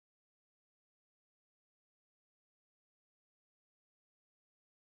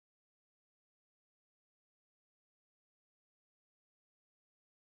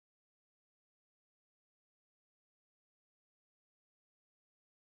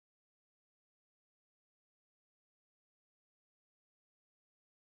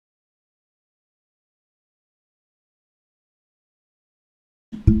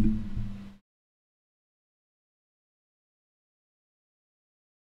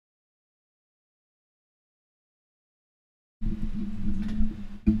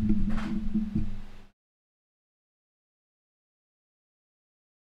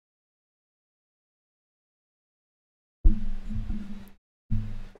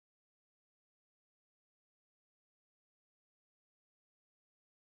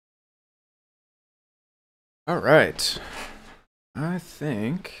All right. I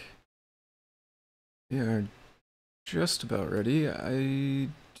think we are just about ready. I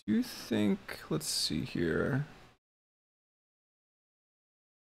do think, let's see here.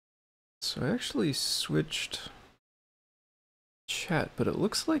 So I actually switched chat, but it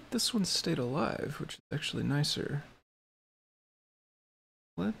looks like this one stayed alive, which is actually nicer.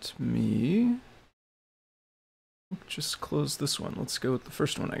 Let me just close this one. Let's go with the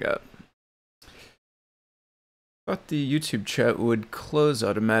first one I got. Thought the YouTube chat would close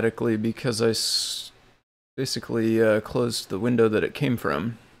automatically because I basically closed the window that it came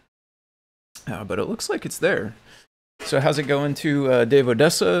from. But it looks like it's there. So how's it going to Dave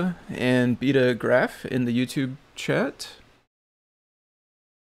Odessa and Beta Graph in the YouTube chat?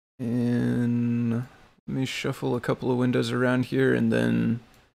 And let me shuffle a couple of windows around here, and then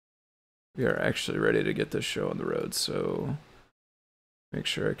we are actually ready to get this show on the road. So make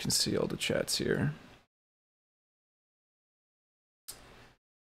sure I can see all the chats here.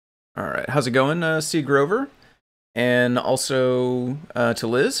 All right, how's it going, C. Grover? And also to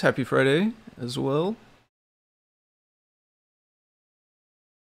Liz, happy Friday as well.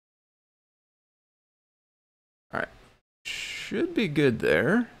 All right, should be good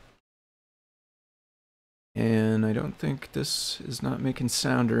there. And I don't think this is not making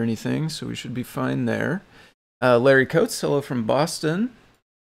sound or anything, so we should be fine there. Larry Coates, hello from Boston.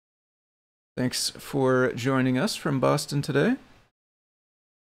 Thanks for joining us from Boston today.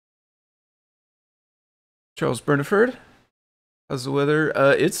 Charles Burniford, how's the weather?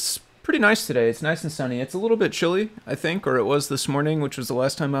 It's pretty nice today. It's nice and sunny. It's a little bit chilly, I think, or it was this morning, which was the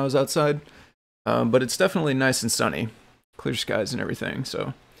last time I was outside. But it's definitely nice and sunny. Clear skies and everything,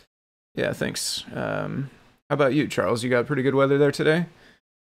 so yeah, thanks. How about you, Charles? You got pretty good weather there today?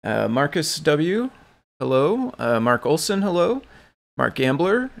 Marcus W., hello. Mark Olson, hello. Mark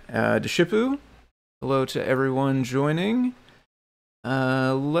Gambler, Deshipu, hello to everyone joining.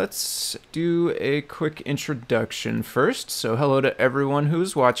 Let's do a quick introduction first. So hello to everyone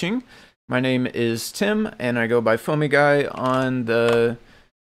who's watching. My name is Tim, and I go by Foamy Guy on the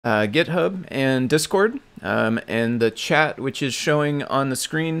GitHub and Discord. And the chat, which is showing on the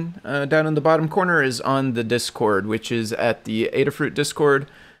screen down in the bottom corner, is on the Discord, which is at the Adafruit Discord,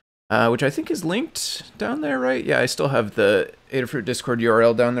 which I think is linked down there, right? Yeah, I still have the Adafruit Discord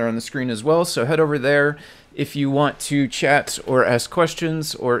URL down there on the screen as well, so head over there if you want to chat or ask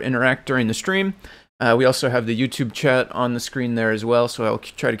questions or interact during the stream. We also have the YouTube chat on the screen there as well, so I'll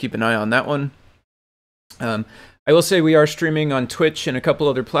try to keep an eye on that one. I will say we are streaming on Twitch and a couple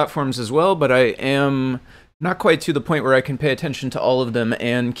other platforms as well, but I am not quite to the point where I can pay attention to all of them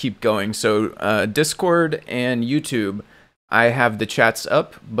and keep going. So Discord and YouTube, I have the chats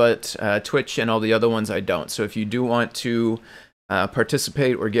up, but Twitch and all the other ones I don't. So if you do want to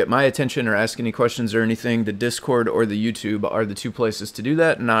participate or get my attention or ask any questions or anything, the Discord or the YouTube are the two places to do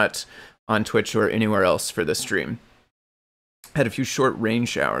that, not on Twitch or anywhere else for this stream. Had a few short rain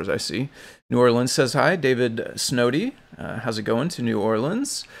showers, I see. New Orleans says hi. David Snowdy, how's it going to New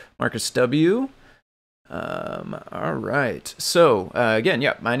Orleans? Marcus W. All right. So again,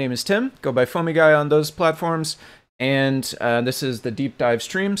 yeah, my name is Tim. Go by Foamy Guy on those platforms. And this is the deep dive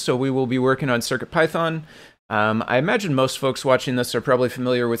stream. So we will be working on CircuitPython. I imagine most folks watching this are probably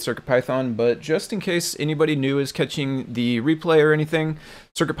familiar with CircuitPython, but just in case anybody new is catching the replay or anything,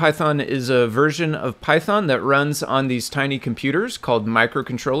 CircuitPython is a version of Python that runs on these tiny computers called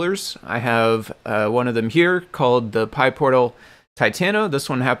microcontrollers. I have one of them here called the PyPortal Titano. This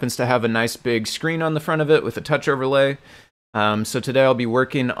one happens to have a nice big screen on the front of it with a touch overlay. So today I'll be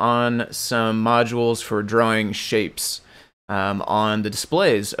working on some modules for drawing shapes on the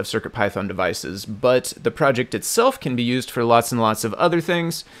displays of CircuitPython devices, but the project itself can be used for lots and lots of other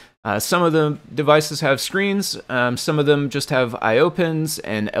things. Some of the devices have screens, some of them just have I/O pins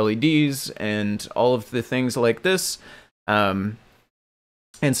and LEDs and all of the things like this. And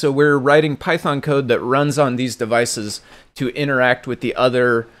so we're writing Python code that runs on these devices to interact with the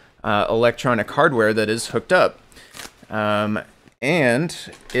other electronic hardware that is hooked up. And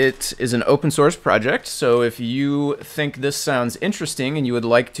it is an open source project, so if you think this sounds interesting and you would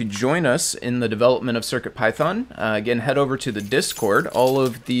like to join us in the development of CircuitPython, again, head over to the Discord. All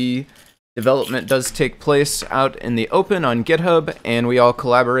of the development does take place out in the open on GitHub, and we all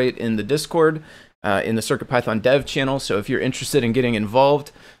collaborate in the Discord, in the CircuitPython dev channel, so if you're interested in getting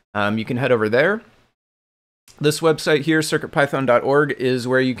involved, you can head over there. This website here, circuitpython.org, is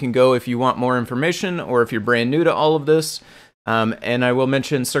where you can go if you want more information or if you're brand new to all of this. And I will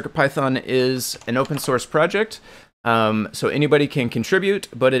mention CircuitPython is an open source project. So anybody can contribute,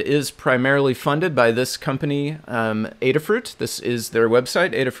 but it is primarily funded by this company, Adafruit. This is their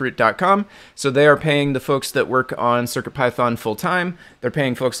website, adafruit.com. So they are paying the folks that work on CircuitPython full-time. They're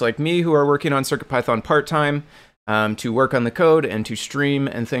paying folks like me who are working on CircuitPython part-time to work on the code and to stream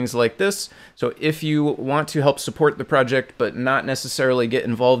and things like this. So if you want to help support the project but not necessarily get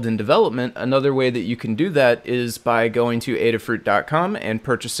involved in development, another way that you can do that is by going to adafruit.com and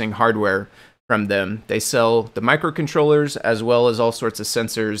purchasing hardware from them. They sell the microcontrollers as well as all sorts of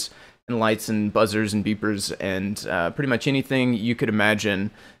sensors and lights and buzzers and beepers and pretty much anything you could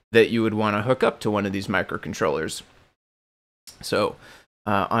imagine that you would want to hook up to one of these microcontrollers. So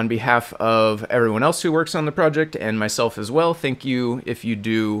on behalf of everyone else who works on the project and myself as well, thank you if you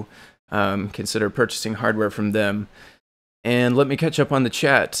do consider purchasing hardware from them. And let me catch up on the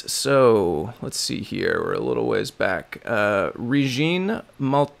chat. So let's see here. We're a little ways back. Regine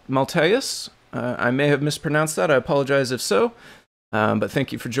Malteus. I may have mispronounced that. I apologize if so. But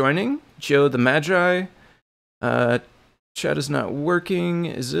thank you for joining. Joe the Magi. Chat is not working.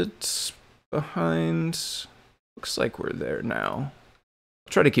 Is it behind? Looks like we're there now.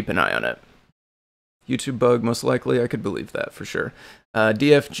 I'll try to keep an eye on it. YouTube bug, most likely. I could believe that for sure.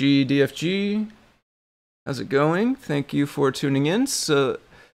 DFG. How's it going? Thank you for tuning in. So,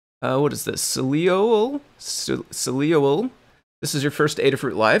 what is this? Celioel? This is your first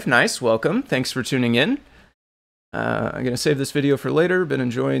Adafruit Live. Nice, welcome. Thanks for tuning in. I'm going to save this video for later. Been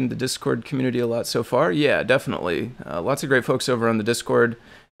enjoying the Discord community a lot so far. Yeah, definitely. Lots of great folks over on the Discord.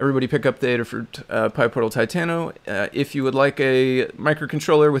 Everybody pick up the Adafruit PyPortal Titano. If you would like a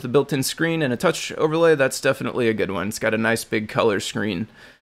microcontroller with a built-in screen and a touch overlay, that's definitely a good one. It's got a nice big color screen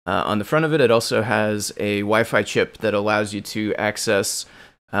on the front of it. It also has a Wi-Fi chip that allows you to access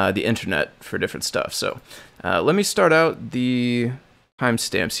the internet for different stuff. So let me start out the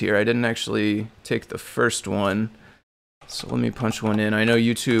timestamps here. I didn't actually take the first one, so let me punch one in. I know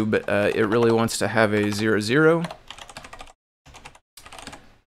YouTube, it really wants to have a 00.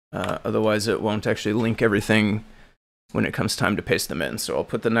 Otherwise it won't actually link everything when it comes time to paste them in. So I'll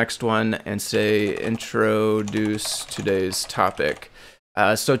put the next one and say introduce today's topic.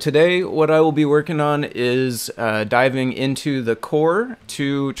 So today what I will be working on is diving into the core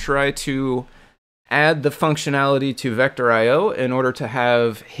to try to add the functionality to Vector.io in order to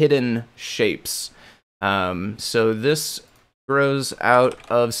have hidden shapes. So this grows out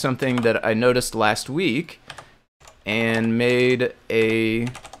of something that I noticed last week and made a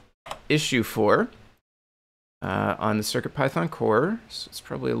issue for on the CircuitPython core. So it's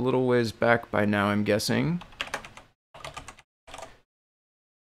probably a little ways back by now, I'm guessing.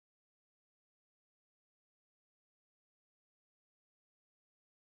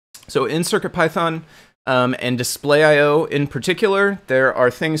 So in CircuitPython and Display.io in particular, there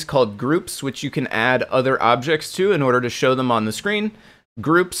are things called groups which you can add other objects to in order to show them on the screen.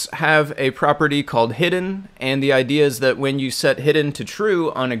 Groups have a property called hidden, and the idea is that when you set hidden to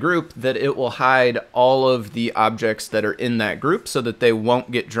true on a group, that it will hide all of the objects that are in that group so that they won't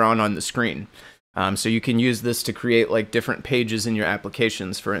get drawn on the screen. So you can use this to create like different pages in your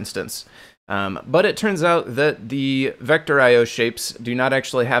applications, for instance. But it turns out that the Vector.io shapes do not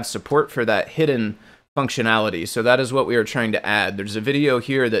actually have support for that hidden functionality. So that is what we are trying to add. There's a video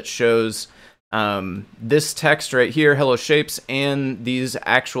here that shows this text right here, hello shapes, and these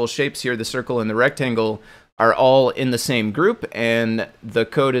actual shapes here, the circle and the rectangle, are all in the same group, and the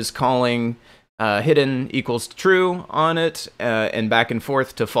code is calling hidden equals true on it, and back and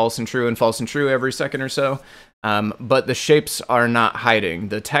forth to false and true every second or so. But the shapes are not hiding.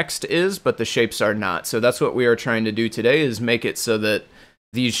 The text is, but the shapes are not. So that's what we are trying to do today, is make it so that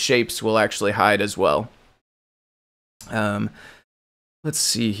these shapes will actually hide as well. Let's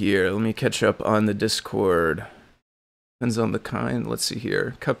see here. Let me catch up on the Discord. Depends on the kind. Let's see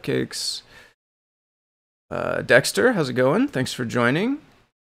here. Cupcakes. Dexter, how's it going? Thanks for joining.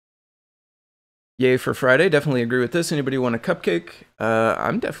 Yay for Friday. Definitely agree with this. Anybody want a cupcake?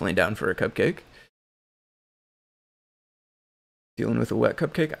 I'm definitely down for a cupcake. Dealing with a wet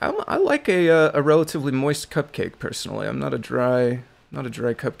cupcake. I like a relatively moist cupcake personally. I'm not a dry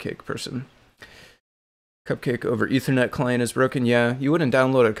cupcake person. Cupcake over Ethernet client is broken. Yeah, you wouldn't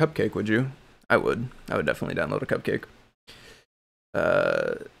download a cupcake, would you? I would. I would definitely download a cupcake.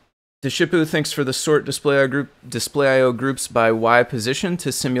 Deshipu, thanks for the sort Display.io groups by Y position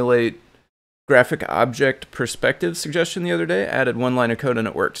to simulate graphic object perspective suggestion the other day. Added one line of code and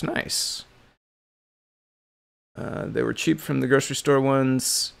it worked. Nice. They were cheap from the grocery store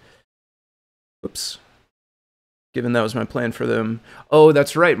ones. Whoops. Given that was my plan for them. Oh,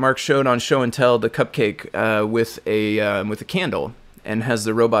 that's right. Mark showed on Show and Tell the cupcake with a candle, and has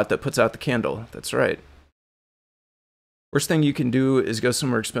the robot that puts out the candle. That's right. Worst thing you can do is go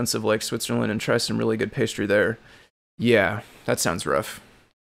somewhere expensive like Switzerland and try some really good pastry there. Yeah, that sounds rough.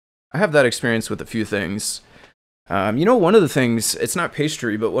 I have that experience with a few things. One of the things, it's not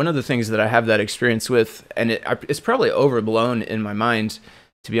pastry, but one of the things that I have that experience with, and it's probably overblown in my mind,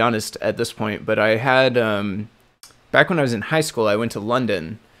 to be honest, at this point, but I had, back when I was in high school, I went to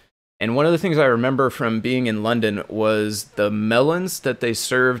London, and one of the things I remember from being in London was the melons that they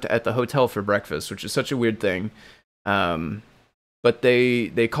served at the hotel for breakfast, which is such a weird thing. But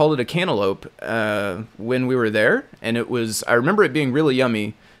they called it a cantaloupe when we were there, and I remember it being really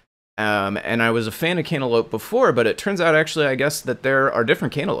yummy. And I was a fan of cantaloupe before, but it turns out actually, I guess, that there are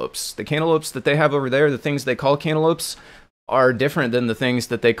different cantaloupes. The cantaloupes that they have over there, the things they call cantaloupes, are different than the things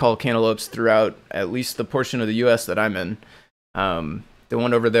that they call cantaloupes throughout at least the portion of the U.S. that I'm in. The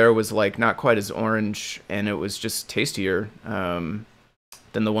one over there was like not quite as orange, and it was just tastier than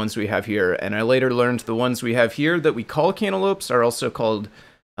the ones we have here. And I later learned the ones we have here that we call cantaloupes are also called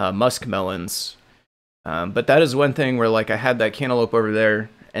muskmelons. But that is one thing where like I had that cantaloupe over there,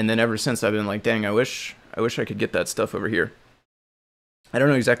 and then ever since I've been like, dang, I wish I could get that stuff over here. I don't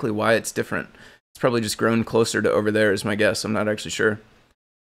know exactly why it's different. It's probably just grown closer to over there is my guess. I'm not actually sure.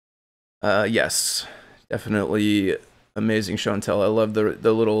 Yes, definitely amazing show and tell. I love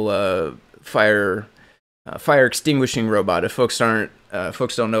the little fire extinguishing robot. If folks don't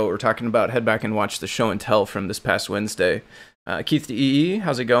know what we're talking about, head back and watch the show and tell from this past Wednesday. Keith the EE,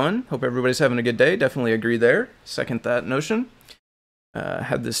 how's it going? Hope everybody's having a good day. Definitely agree there. Second that notion.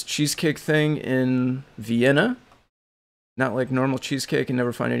 Had this cheesecake thing in Vienna. Not like normal cheesecake, and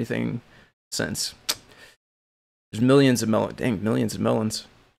never find anything since. There's millions of melons. Dang, millions of melons.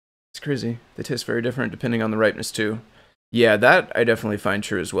 It's crazy. They taste very different depending on the ripeness too. Yeah, that I definitely find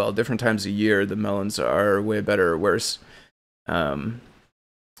true as well. Different times of year, the melons are way better or worse. Sometimes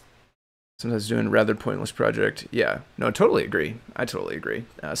doing a rather pointless project. Yeah, no, totally agree. I totally agree.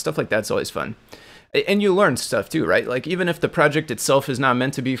 Stuff like that's always fun. And you learn stuff too, right? Like even if the project itself is not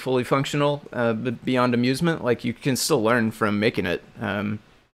meant to be fully functional, but beyond amusement, like you can still learn from making it.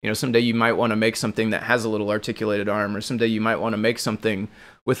 Someday you might want to make something that has a little articulated arm, or someday you might want to make something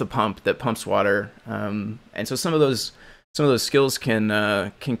with a pump that pumps water. And so some of those skills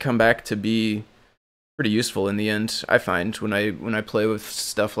can come back to be pretty useful in the end. I find when I play with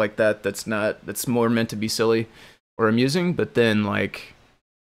stuff like that, that's more meant to be silly or amusing, but then like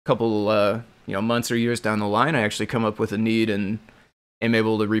a couple months or years down the line, I actually come up with a need and am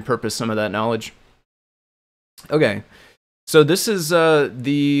able to repurpose some of that knowledge. Okay, so this is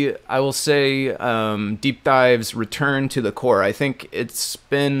Deep Dive's return to the core. I think it's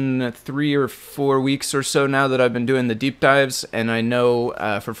been 3 or 4 weeks or so now that I've been doing the deep dives, and I know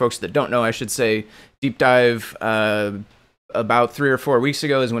for folks that don't know, I should say Deep Dive about 3 or 4 weeks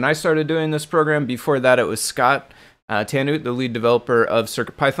ago is when I started doing this program. Before that, it was Scott Tannut, the lead developer of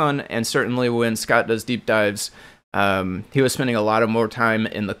CircuitPython, and certainly when Scott does deep dives, he was spending a lot more time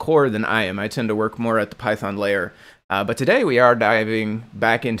in the core than I am. I tend to work more at the Python layer. But today we are diving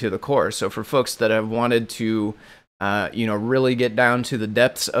back into the core. So for folks that have wanted to, really get down to the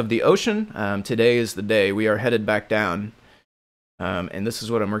depths of the ocean, today is the day. We are headed back down. And this is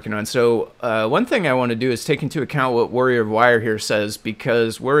what I'm working on. So one thing I want to do is take into account what Warrior of Wire here says,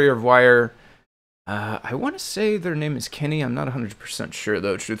 because Warrior of Wire, I want to say their name is Kenny. I'm not 100% sure,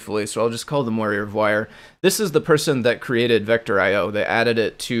 though, truthfully, so I'll just call them Warrior of Wire. This is the person that created Vector.io. They added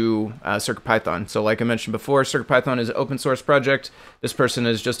it to CircuitPython. So like I mentioned before, CircuitPython is an open source project. This person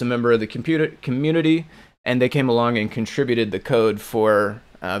is just a member of the community, and they came along and contributed the code for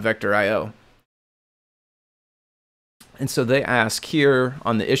Vector.io. And so they ask here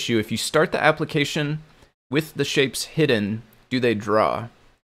on the issue, if you start the application with the shapes hidden, do they draw?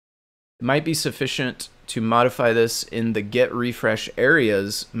 It might be sufficient to modify this in the get refresh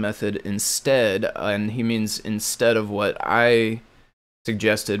areas method instead, and he means instead of what I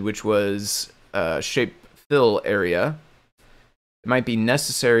suggested, which was shape fill area. It might be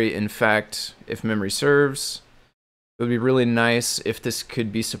necessary, in fact, if memory serves. It would be really nice if this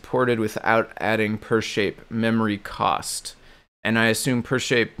could be supported without adding per shape memory cost. And I assume per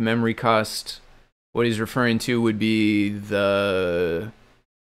shape memory cost, what he's referring to would be the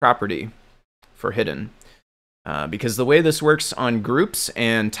property for hidden. Because the way this works on groups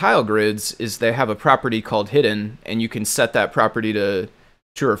and tile grids is they have a property called hidden, and you can set that property to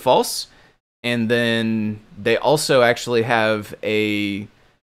true or false. And then they also actually have a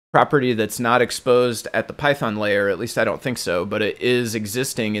property that's not exposed at the Python layer, at least I don't think so, but it is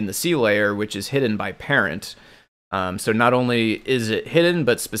existing in the C layer, which is hidden by parent. So not only is it hidden,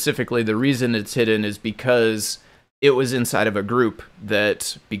 but specifically the reason it's hidden is because it was inside of a group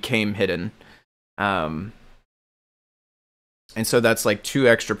that became hidden. And so that's like 2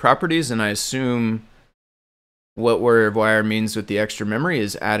 extra properties, and I assume what WarriorWire means with the extra memory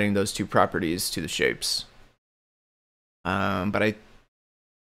is adding those 2 properties to the shapes. But I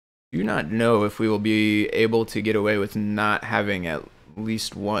do not know if we will be able to get away with not having at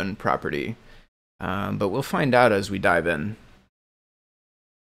least 1 property. But we'll find out as we dive in.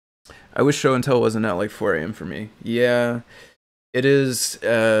 I wish show and tell wasn't at like 4 a.m. for me. Yeah, it is.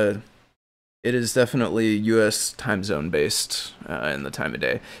 It is definitely U.S. time zone based in the time of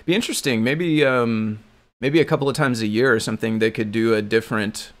day. Be interesting. Maybe a couple of times a year or something they could do a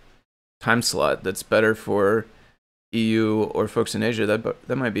different time slot that's better for EU or folks in Asia.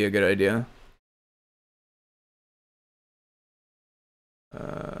 That might be a good idea.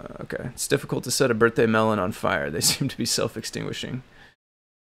 Okay, it's difficult to set a birthday melon on fire. They seem to be self-extinguishing.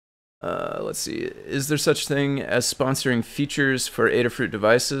 Let's see. Is there such thing as sponsoring features for Adafruit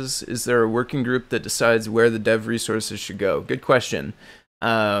devices? Is there a working group that decides where the dev resources should go? Good question.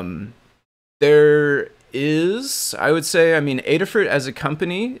 There is, I would say, I mean, Adafruit as a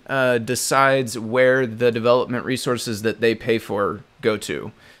company decides where the development resources that they pay for go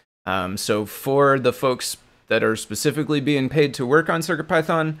to. So for the folks that are specifically being paid to work on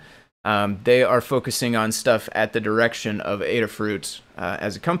CircuitPython, they are focusing on stuff at the direction of Adafruit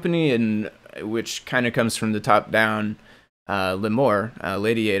as a company, and which kind of comes from the top down. Limor,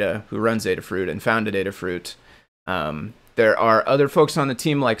 Lady Ada, who runs Adafruit and founded Adafruit. There are other folks on the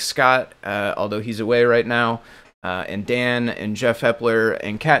team like Scott, although he's away right now, and Dan and Jeff Epler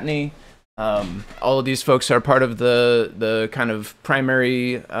and Katney. All of these folks are part of the kind of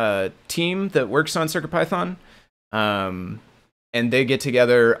primary team that works on CircuitPython. And they get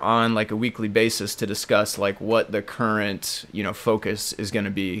together on like a weekly basis to discuss like what the current, focus is going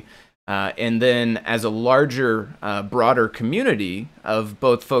to be. And then as a larger, broader community of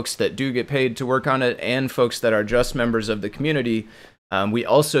both folks that do get paid to work on it and folks that are just members of the community, we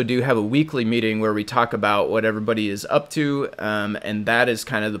also do have a weekly meeting where we talk about what everybody is up to. And that is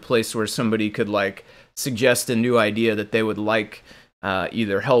kind of the place where somebody could like suggest a new idea that they would like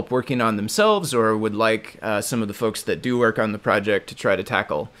either help working on themselves or would like some of the folks that do work on the project to try to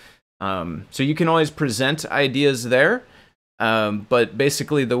tackle. So you can always present ideas there. But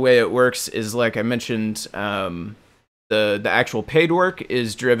basically the way it works is, like I mentioned, the actual paid work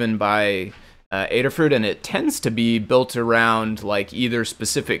is driven by Adafruit, and it tends to be built around like either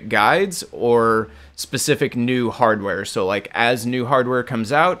specific guides or specific new hardware. So like as new hardware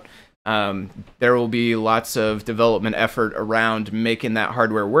comes out, there will be lots of development effort around making that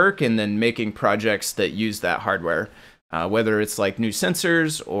hardware work and then making projects that use that hardware, whether it's like new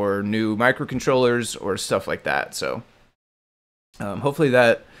sensors or new microcontrollers or stuff like that. So hopefully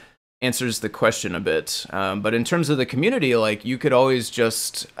that answers the question a bit. But in terms of the community, like you could always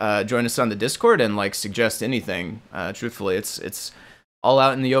just join us on the Discord and like suggest anything. Truthfully, it's all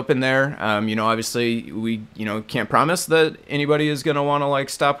out in the open there. Obviously we, can't promise that anybody is going to want to like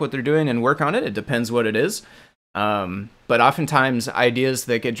stop what they're doing and work on it. It depends what it is. But oftentimes ideas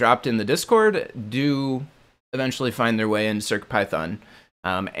that get dropped in the Discord do eventually find their way into CircuitPython.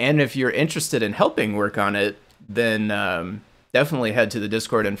 And if you're interested in helping work on it, then definitely head to the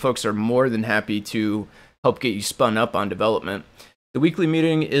Discord, and folks are more than happy to help get you spun up on development. The weekly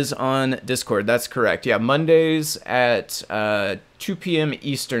meeting is on Discord. That's correct. Yeah, Mondays at 2 p.m.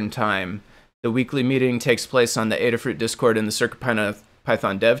 Eastern time. The weekly meeting takes place on the Adafruit Discord and the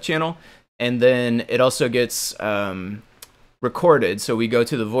CircuitPython dev channel. And then it also gets recorded. So we go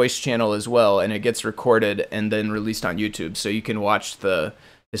to the voice channel as well, and it gets recorded and then released on YouTube. So you can watch the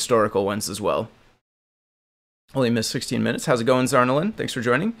historical ones as well. Only missed 16 minutes. How's it going, Zarnalin? Thanks for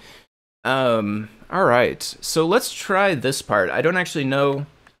joining. All right, so let's try this part. I don't actually know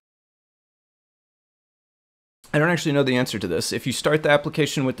the answer to this. If you start the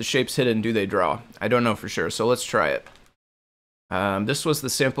application with the shapes hidden, do they draw? I don't know for sure, so let's try it. This was the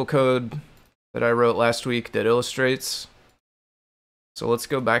sample code that I wrote last week that illustrates. So let's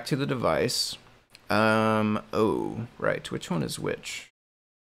go back to the device. Oh, right, which one is which?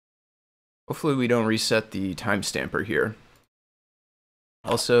 Hopefully we don't reset the timestamper here.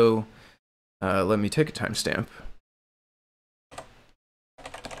 Also, let me take a timestamp.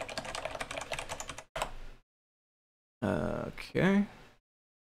 Okay.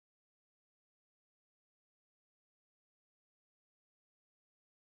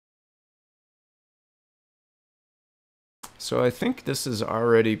 So I think this is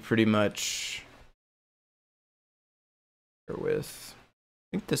already pretty much, bear with.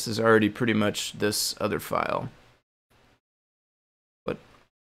 I think this is already pretty much this other file. But,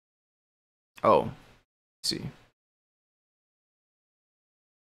 oh, let's see.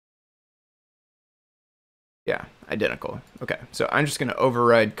 Yeah, identical. Okay, so I'm just gonna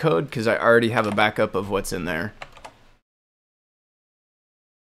override code because I already have a backup of what's in there.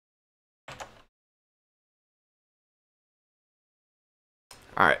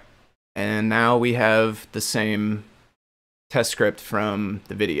 All right, and now we have the same test script from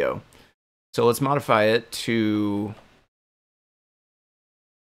the video. So let's modify it to,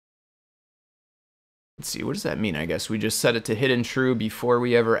 let's see, what does that mean? I guess we just set it to hidden true before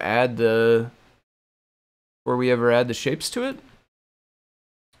we ever add the shapes to it.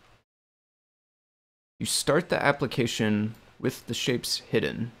 You start the application with the shapes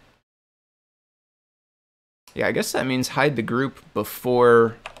hidden. Yeah, I guess that means hide the group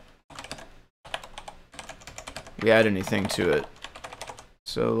before we add anything to it.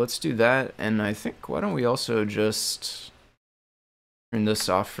 So let's do that, and I think, why don't we also just turn this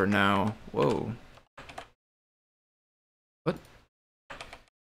off for now. Whoa. What?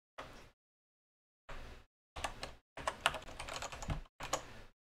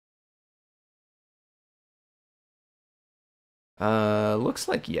 Looks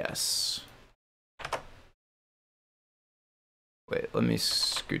like yes. Wait, let me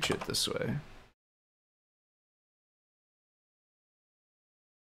scooch it this way.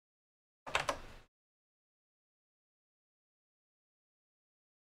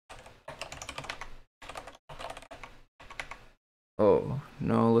 Oh,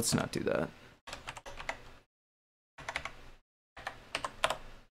 no, let's not do that.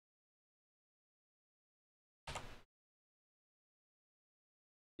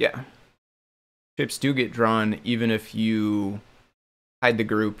 Yeah. Shapes do get drawn even if you hide the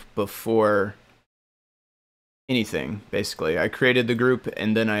group before anything, basically. I created the group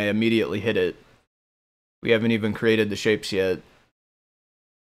and then I immediately hid it. We haven't even created the shapes yet.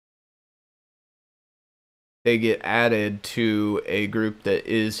 They get added to a group that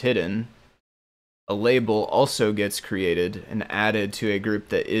is hidden. A label also gets created and added to a group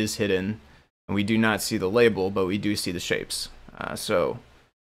that is hidden. And we do not see the label, but we do see the shapes. So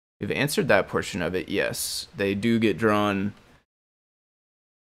we've answered that portion of it. Yes, they do get drawn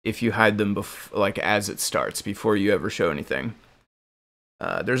if you hide them like as it starts, before you ever show anything.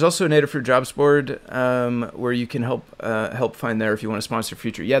 There's also a Native jobs board where you can help find there if you want to sponsor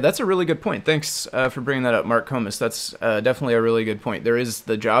future. Yeah, that's a really good point. Thanks for bringing that up, Mark Comus. That's definitely a really good point. There is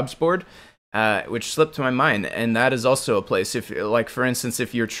the jobs board, which slipped to my mind, and that is also a place. If, like, for instance,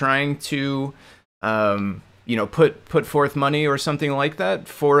 if you're trying to, you know, put forth money or something like that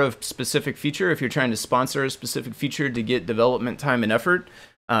for a specific feature, if you're trying to sponsor a specific feature to get development time and effort,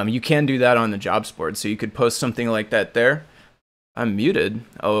 you can do that on the jobs board. So you could post something like that there. I'm muted.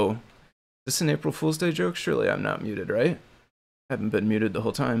 Oh, is this an April Fool's Day joke? Surely I'm not muted, right? I haven't been muted the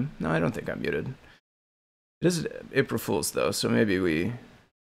whole time. No, I don't think I'm muted. It is April Fool's though, so maybe we're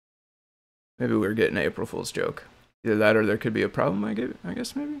getting an April Fool's joke. Either that or there could be a problem, I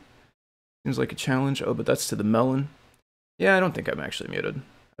guess maybe. Seems like a challenge. Oh, but that's to the melon. Yeah, I don't think I'm actually muted.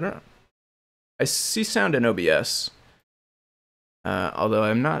 I don't know. I see sound in OBS. Although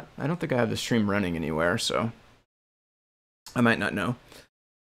I don't think I have the stream running anywhere, so I might not know.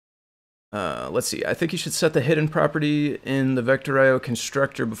 Let's see. I think you should set the hidden property in the Vector.io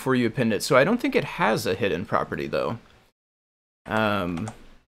constructor before you append it. So I don't think it has a hidden property, though.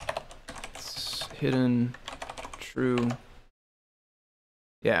 It's hidden, true.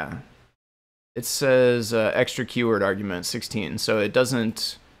 Yeah. It says extra keyword argument 16, so it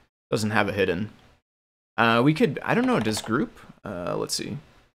doesn't have a hidden. We could, I don't know, does group? Let's see.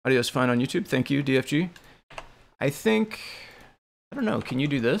 Audio's fine on YouTube. Thank you, DFG. I think, I don't know, can you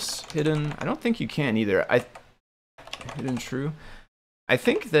do this? Hidden, I don't think you can either. Hidden true. I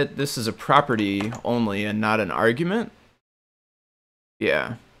think that this is a property only and not an argument.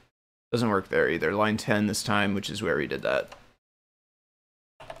 Yeah, doesn't work there either. Line 10 this time, which is where we did that.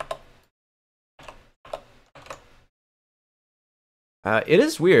 It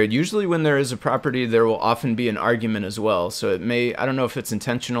is weird. Usually when there is a property, there will often be an argument as well. So it may, I don't know if it's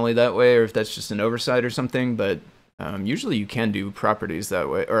intentionally that way or if that's just an oversight or something, but usually you can do properties that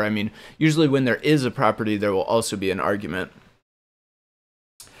way. Or I mean, usually when there is a property, there will also be an argument.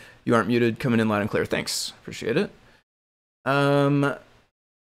 You aren't muted, coming in loud and clear. Thanks, appreciate it.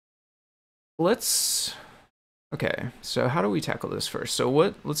 Okay, so how do we tackle this first? So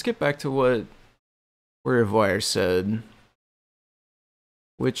let's get back to what Revoir said,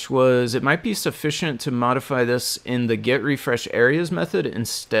 which was it might be sufficient to modify this in the get refresh areas method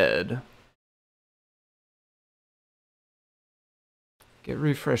instead. Get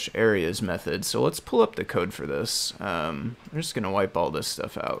refresh areas method. So let's pull up the code for this. I'm just gonna wipe all this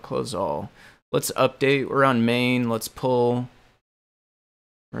stuff out, close all. Let's update, we're on main, let's pull,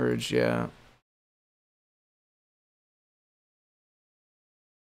 merge, yeah.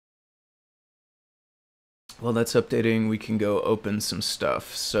 While that's updating, we can go open some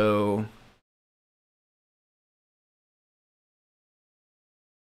stuff. So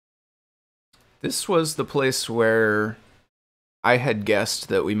this was the place where I had guessed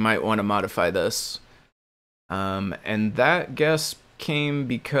that we might want to modify this. And that guess came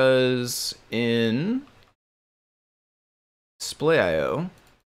because in Display.io,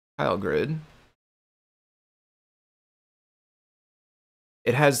 tile grid,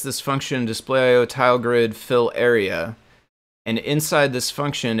 it has this function Display.io tile grid fill area. And inside this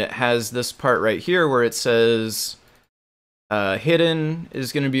function, it has this part right here where it says hidden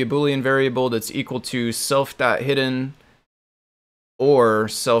is going to be a Boolean variable that's equal to self.hidden or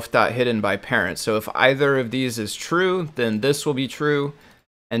self.hidden by parent. So if either of these is true, then this will be true.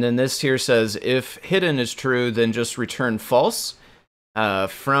 And then this here says if hidden is true, then just return false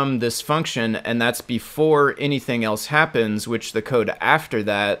from this function. And that's before anything else happens, which the code after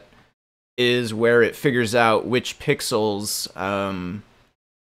that is where it figures out which pixels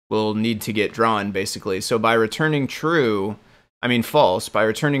will need to get drawn, basically. So by returning false, by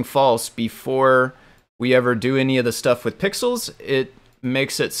returning false before we ever do any of the stuff with pixels, it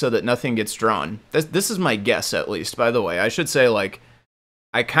makes it so that nothing gets drawn. This is my guess, at least, by the way. I should say, like,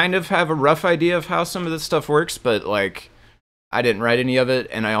 I kind of have a rough idea of how some of this stuff works, but, like, I didn't write any of it,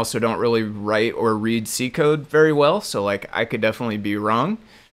 and I also don't really write or read C code very well, so, like, I could definitely be wrong.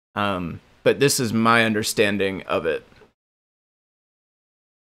 But this is my understanding of it.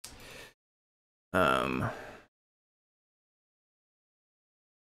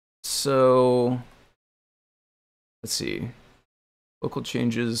 So let's see. Local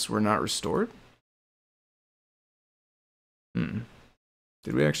changes were not restored.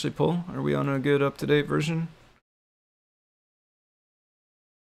 Did we actually pull? Are we on a good up-to-date version?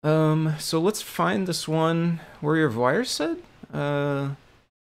 So let's find this one. Warrior of Wire said?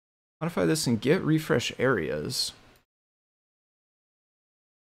 Modify this and get refresh areas.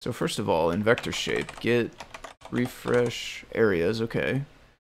 So first of all, in vector shape, get refresh areas, okay.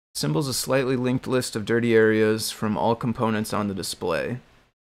 Symbols a slightly linked list of dirty areas from all components on the display.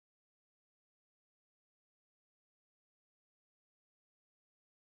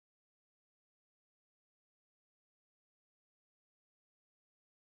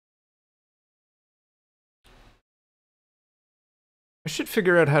 I should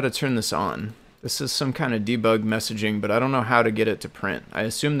figure out how to turn this on. This is some kind of debug messaging, but I don't know how to get it to print. I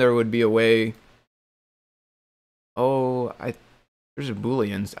assume there would be a way. Oh, there's a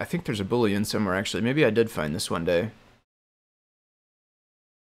Boolean. I think there's a Boolean somewhere, actually. Maybe I did find this one day.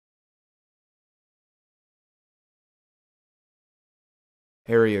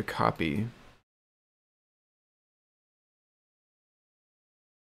 Area copy.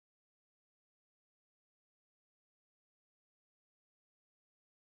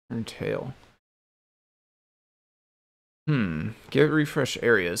 Turn tail. Get refresh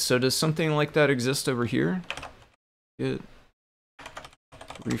areas. So does something like that exist over here? Get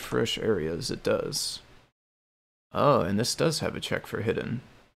refresh areas. It does. Oh, and this does have a check for hidden.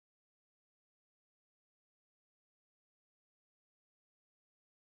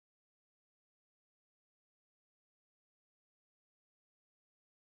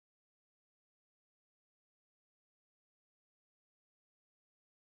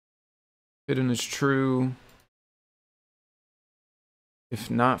 Hidden is true. If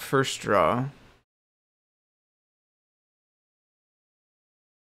not first draw.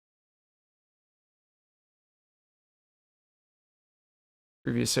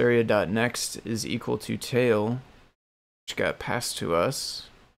 Previous area dot next is equal to tail, which got passed to us.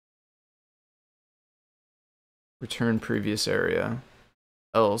 Return previous area.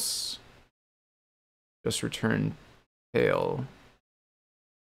 Else, just return tail.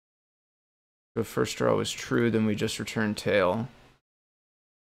 If first draw was true, then we just return tail.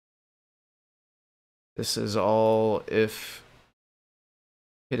 This is all if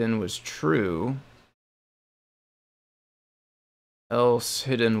hidden was true. Else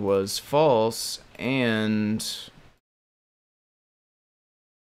hidden was false, and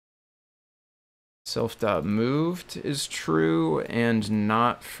self.moved is true and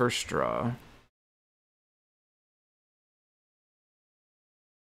not first draw.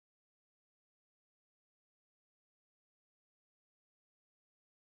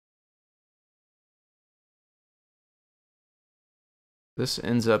 This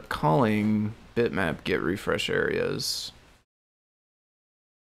ends up calling bitmap get refresh areas.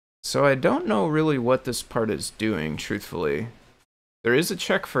 So I don't know really what this part is doing, truthfully. There is a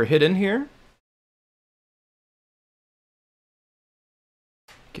check for hidden here.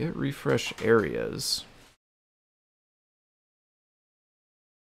 Get refresh areas.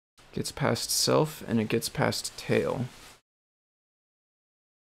 Gets past self, and it gets past tail.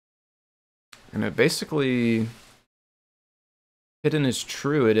 And it basically, hidden is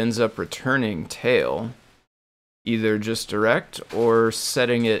true, it ends up returning tail. Either just direct or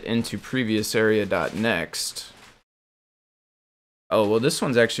setting it into previous area.next. Oh, well, this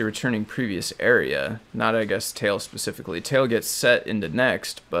one's actually returning previous area, not, I guess, tail specifically. Tail gets set into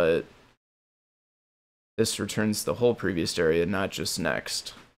next, but this returns the whole previous area, not just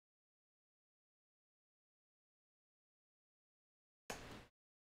next.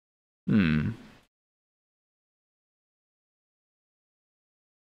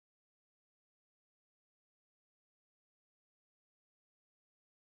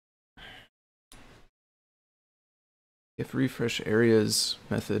 If refresh areas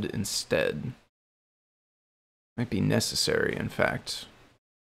method instead. Might be necessary, in fact.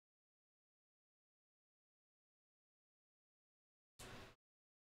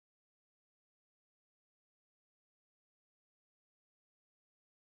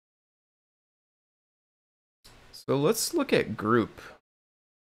 So let's look at group.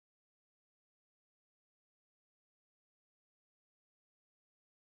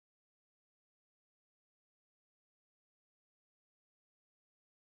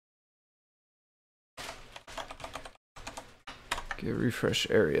 Get refresh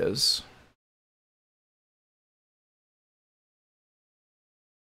areas.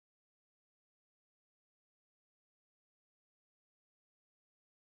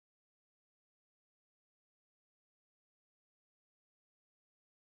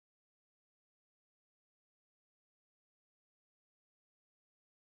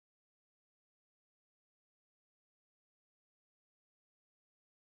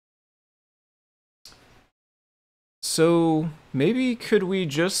 So maybe could we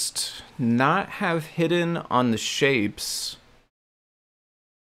just not have hidden on the shapes,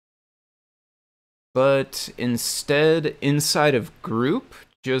 but instead inside of group,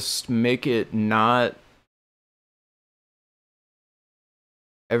 just make it not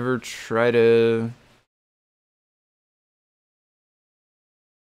ever try to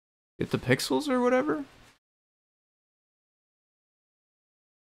get the pixels or whatever?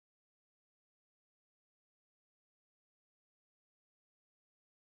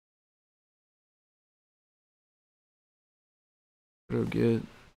 Get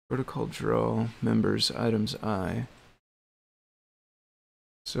protocol draw members items I.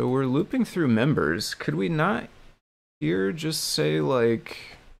 So we're looping through members. Could we not here just say like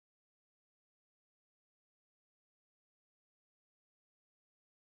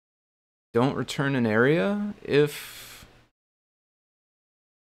don't return an area if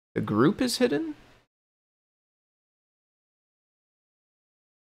the group is hidden?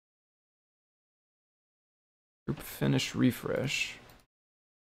 Group finish refresh.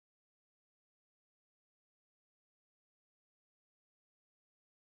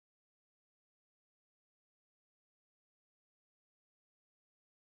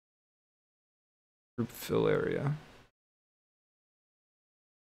 Group fill area.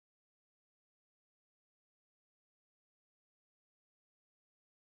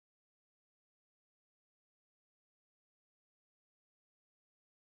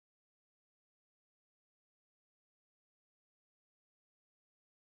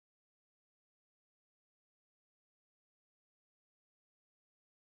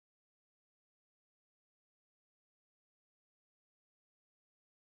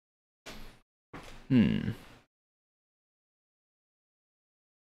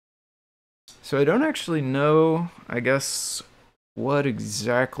 So I don't actually know, I guess, what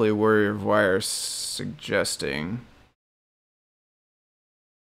exactly Warrior of Wire is suggesting.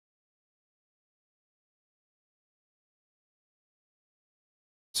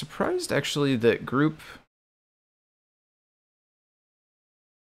 Surprised actually that group.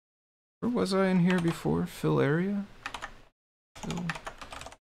 Where was I in here before? Fill area? Fill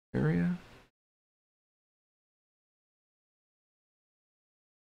area?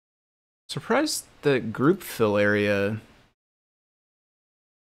 Surprised that group fill area,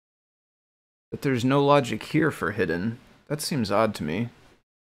 that there's no logic here for hidden. That seems odd to me.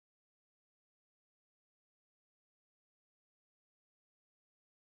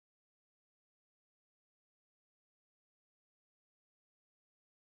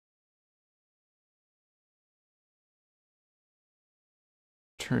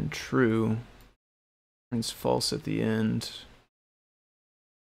 Turn true. Turns false at the end.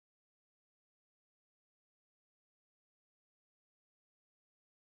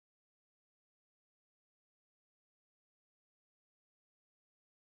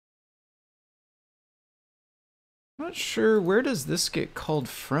 Not sure, where does this get called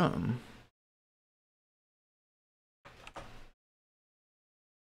from?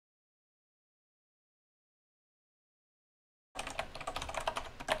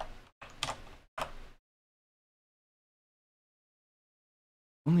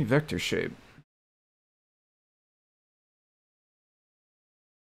 Only vector shape.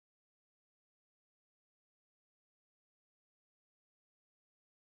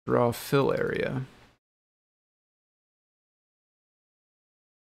 Draw fill area.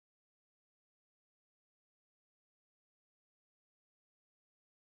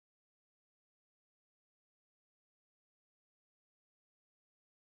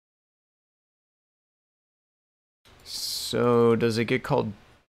 So does it get called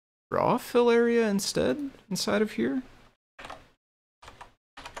draw fill area instead, inside of here?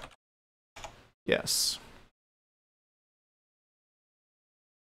 Yes.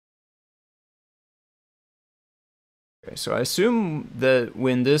 Okay, so I assume that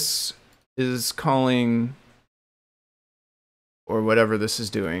when this is calling, or whatever this is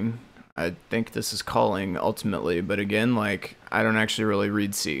doing, I think this is calling ultimately, but again, like, I don't actually really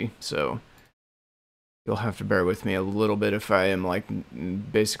read C, so you'll have to bear with me a little bit if I am, like,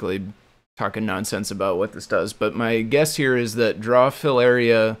 basically talking nonsense about what this does. But my guess here is that draw fill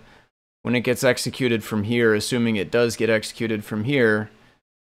area, when it gets executed from here, assuming it does get executed from here,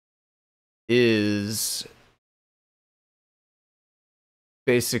 is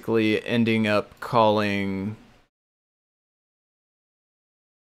basically ending up calling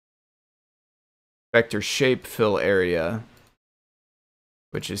vector shape fill area,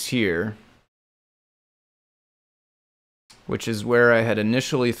 which is here, which is where I had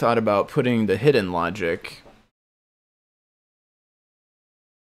initially thought about putting the hidden logic.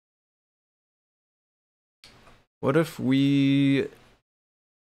 What if we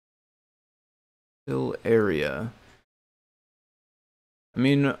fill area? I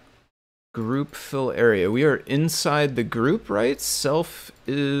mean, group fill area. We are inside the group, right? Self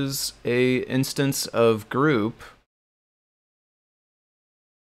is a instance of group.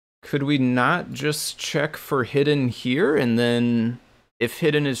 Could we not just check for hidden here, and then if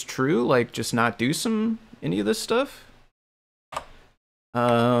hidden is true, like, just not do any of this stuff?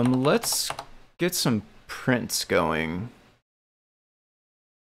 Let's get some prints going.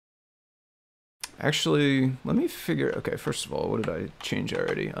 Actually, let me figure, okay, first of all, what did I change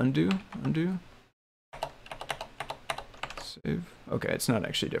already? Undo? Save. Okay, it's not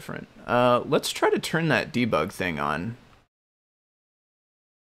actually different. Let's try to turn that debug thing on.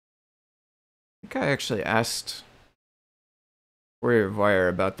 I think I actually asked WarriorWire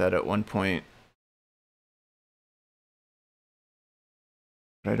about that at one point,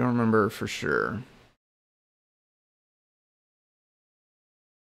 but I don't remember for sure.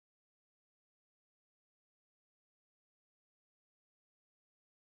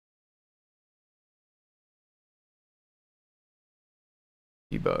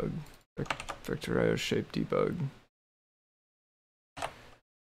 Debug. Vector.io shape debug.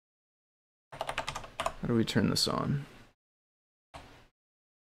 How do we turn this on?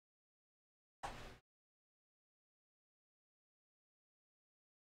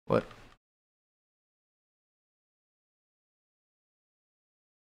 What?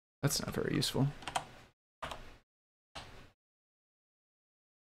 That's not very useful.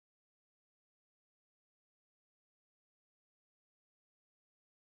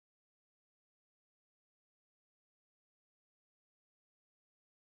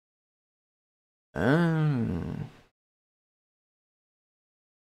 Oh.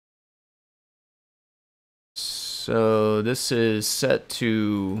 So this is set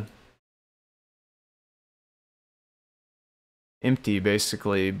to empty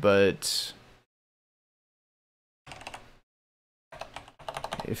basically, but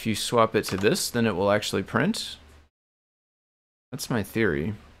if you swap it to this, then it will actually print. That's my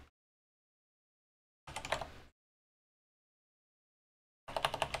theory.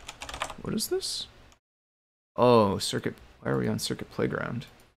 What is this? Oh, circuit. Why are we on Circuit Playground?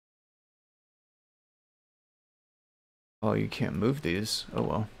 Oh, you can't move these. Oh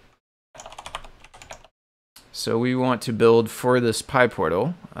well. So we want to build for this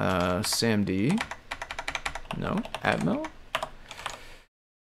PyPortal, SAMD. No, Atmel.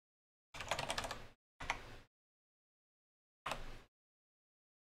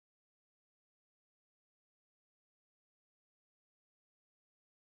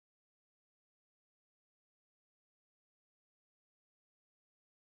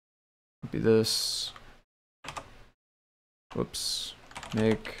 Be this. Whoops.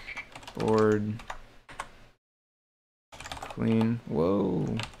 Make board clean. Whoa.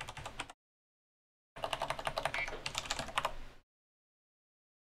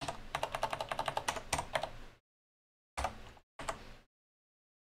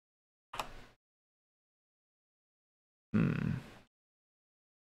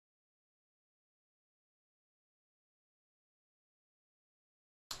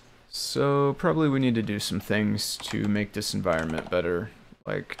 So probably we need to do some things to make this environment better.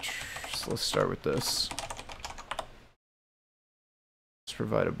 Like, so let's start with this. Let's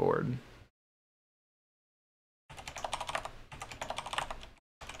provide a board.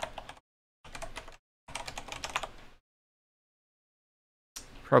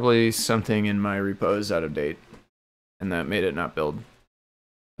 Probably something in my repo is out of date, and that made it not build.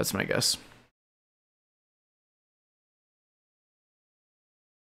 That's my guess.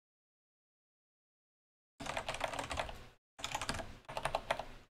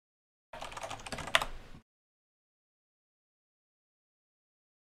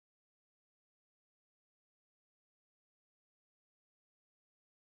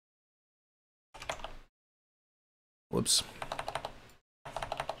 Whoops.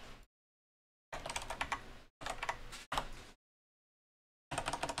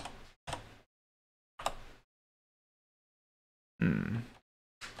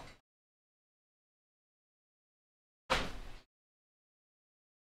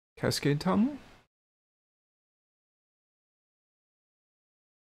 Cascade tunnel?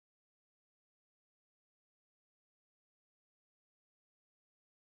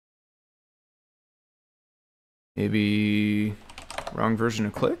 Maybe wrong version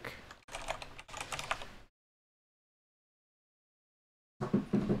of Click?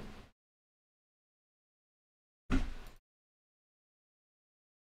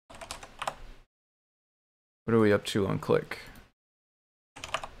 What are we up to on Click?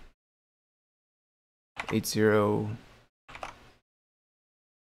 8.0.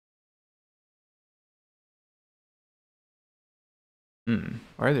 Why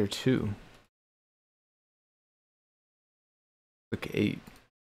are there two? Click 8.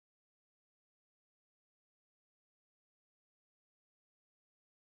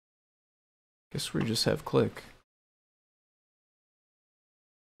 Guess we just have Click.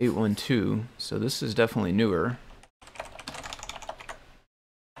 8.1.2, so this is definitely newer.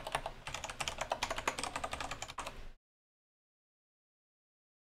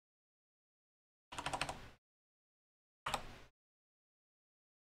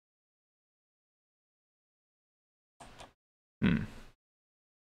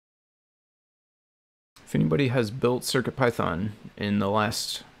 If anybody has built CircuitPython in the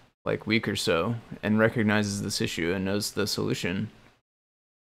last like week or so and recognizes this issue and knows the solution,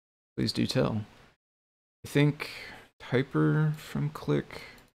 please do tell. I think typer from Click,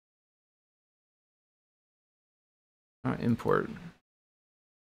 not import.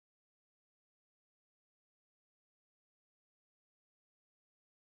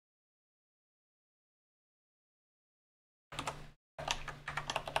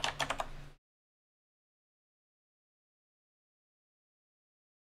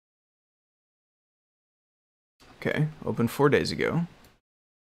 Okay, opened 4 days ago.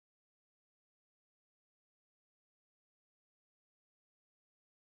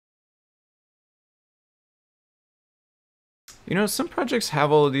 You know, some projects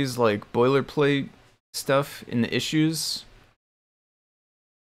have all of these like boilerplate stuff in the issues,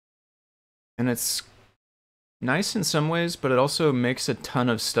 and it's nice in some ways, but it also makes a ton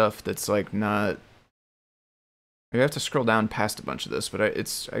of stuff that's like not. I have to scroll down past a bunch of this, but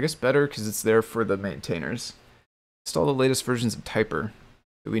it's I guess better because it's there for the maintainers. Install the latest versions of Typer.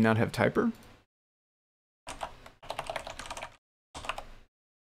 Do we not have Typer?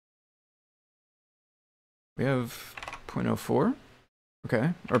 We have 0.04.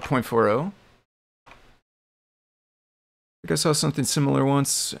 Okay, or 0.40. I think I saw something similar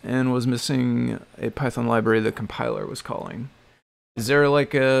once and was missing a Python library the compiler was calling. Is there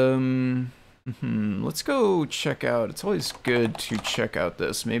like let's go check out. It's always good to check out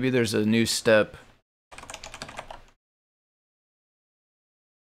this. Maybe there's a new step.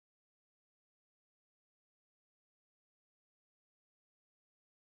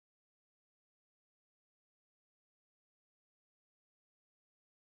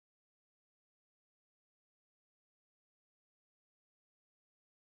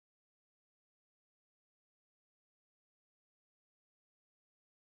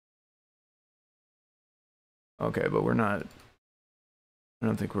 Okay, but we're not. I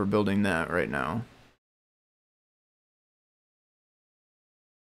don't think we're building that right now.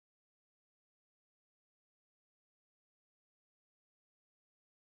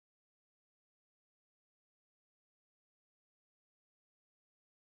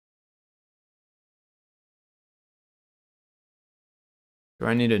 Do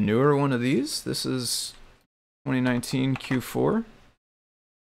I need a newer one of these? This is 2019 Q4.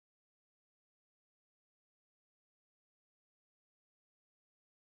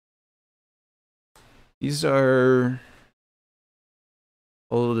 These are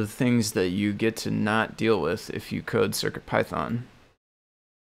all of the things that you get to not deal with if you code CircuitPython.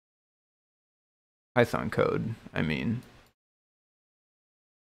 Python code, I mean.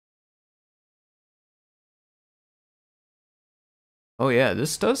 Oh yeah,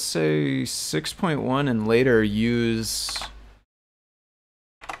 this does say 6.1 and later use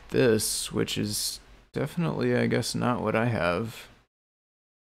this, which is definitely, I guess, not what I have.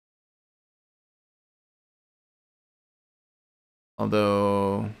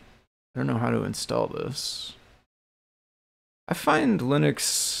 Although, I don't know how to install this. I find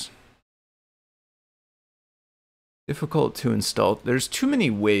Linux difficult to install. There's too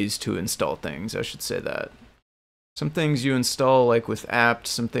many ways to install things, I should say that. Some things you install like with apt,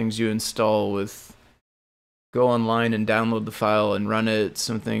 some things you install with go online and download the file and run it.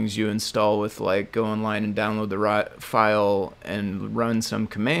 Some things you install with like go online and download the file and run some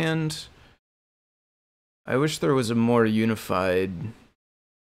command. I wish there was a more unified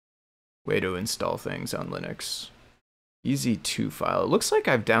way to install things on Linux. Easy2 file. It looks like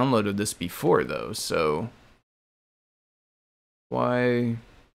I've downloaded this before though, so why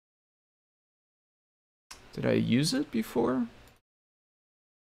did I use it before?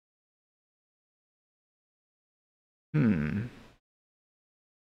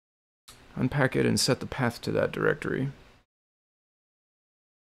 Unpack it and set the path to that directory.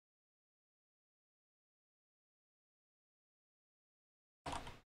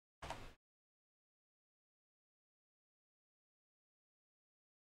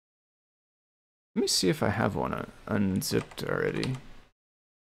 Let me see if I have one unzipped already.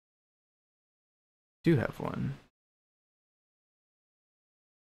 Do have one.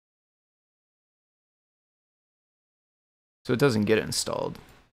 So it doesn't get installed.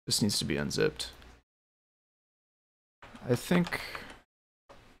 This needs to be unzipped. I think,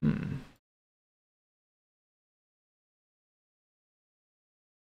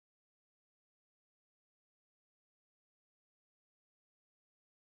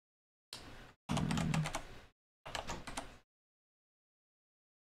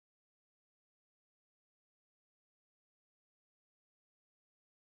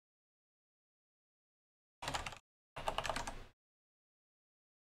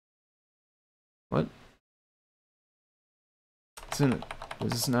 what? Isn't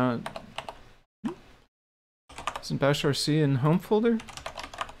bash RC in home folder? Is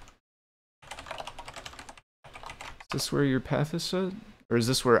this where your path is set? Or is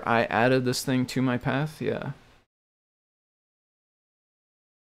this where I added this thing to my path? Yeah.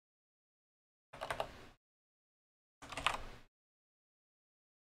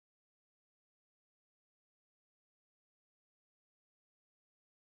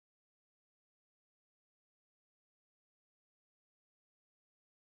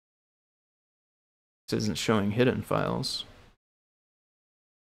 This isn't showing hidden files.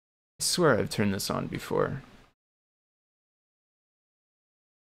 I swear I've turned this on before.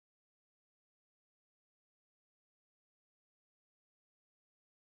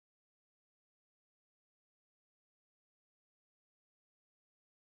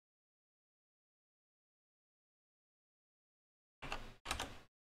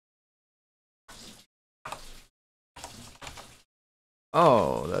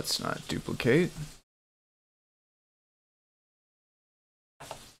 Oh, that's not duplicate.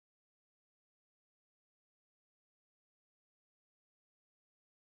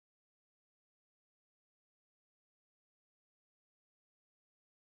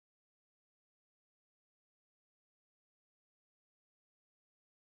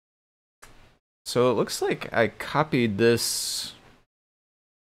 So it looks like I copied this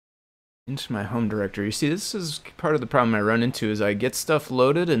into my home directory. See, this is part of the problem I run into is I get stuff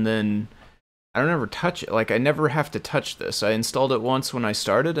loaded and then I don't ever touch it. Like I never have to touch this. I installed it once when I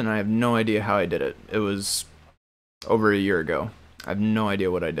started and I have no idea how I did it. It was over a year ago. I have no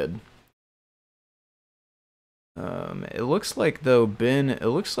idea what I did. It looks like though it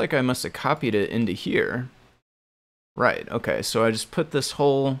looks like I must have copied it into here. Right, okay, so I just put this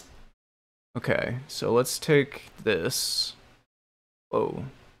whole, okay, so let's take this, whoa.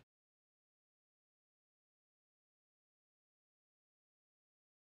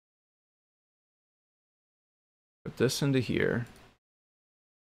 Put this into here.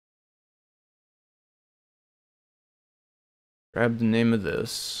 Grab the name of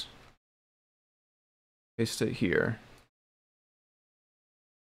this. Paste it here.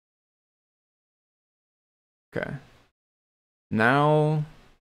 Okay. Now,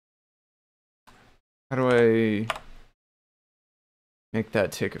 how do I make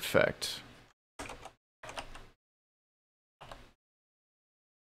that take effect?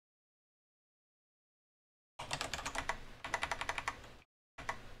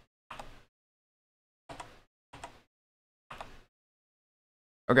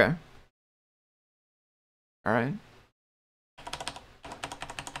 Okay. All right.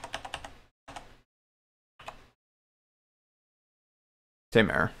 Same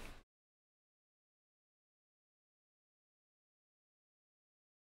error.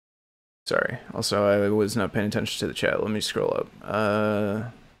 Sorry. Also, I was not paying attention to the chat. Let me scroll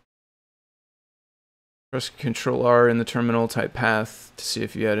up. Press Control R in the terminal, type path to see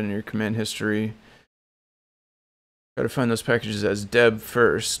if you had in your command history. Try to find those packages as deb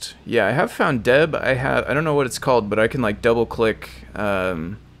first. Yeah, I have found deb. I don't know what it's called, but I can like double click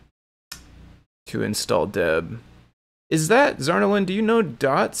to install deb. Is that, Zarnalin, do you know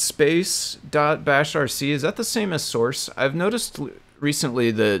dot space dot bash rc? Is that the same as source? I've noticed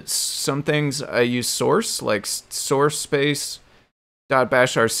recently that some things I use source, like source space dot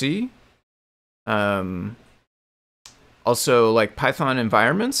bash rc. Also, like Python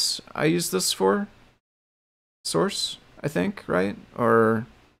environments, I use this for source, I think, right? Or,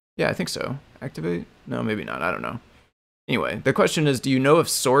 yeah, I think so. Activate? No, maybe not. I don't know. Anyway, the question is, do you know if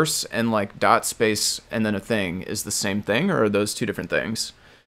source and like dot space and then a thing is the same thing, or are those two different things?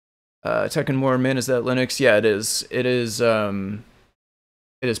 Tekken More Min, is that Linux? Yeah, it is. It is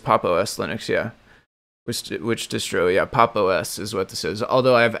Pop! OS Linux, yeah. Which distro? Yeah, Pop! OS is what this is.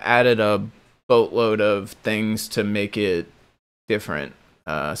 Although I've added a boatload of things to make it different.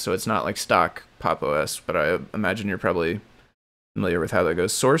 So it's not like stock Pop! OS, but I imagine you're probably familiar with how that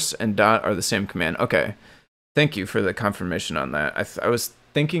goes. Source and dot are the same command. Okay. Thank you for the confirmation on that. I was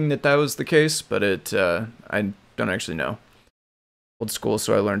thinking that was the case, but I don't actually know. Old school,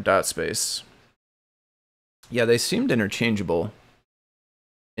 so I learned dot space. Yeah, they seemed interchangeable.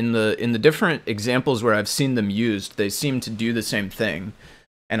 In the different examples where I've seen them used, they seem to do the same thing.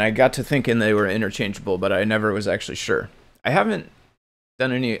 And I got to thinking they were interchangeable, but I never was actually sure. I don't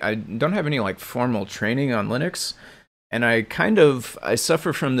have any like formal training on Linux, and I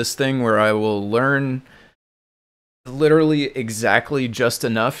suffer from this thing where I will learn literally exactly just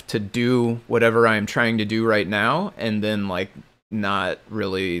enough to do whatever I'm trying to do right now, and then like not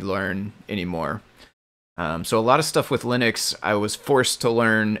really learn anymore. So a lot of stuff with Linux I was forced to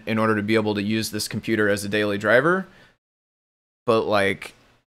learn in order to be able to use this computer as a daily driver, but like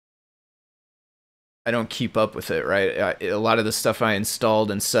I don't keep up with it, right? A lot of the stuff I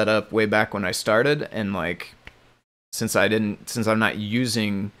installed and set up way back when I started, and like since I'm not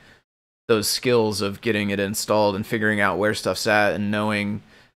using those skills of getting it installed and figuring out where stuff's at and knowing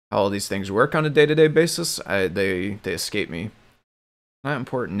how all these things work on a day-to-day basis, they escape me. Not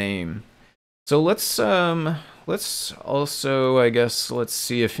important name. So let's also, I guess, let's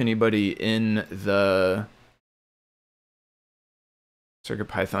see if anybody in the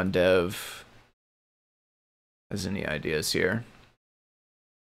CircuitPython dev has any ideas here.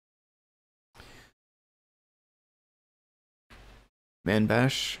 Man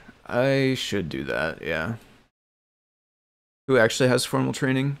bash? I should do that, yeah. Who actually has formal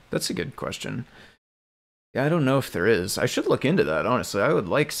training? That's a good question. Yeah, I don't know if there is. I should look into that, honestly. I would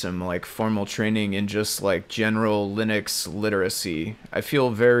like some like formal training in just like general Linux literacy. I feel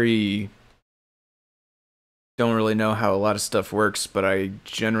don't really know how a lot of stuff works, but I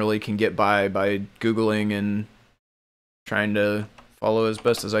generally can get by Googling and trying to follow as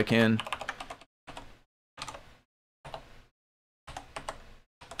best as I can.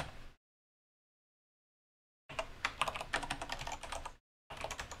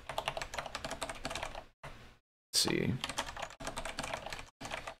 Let's see.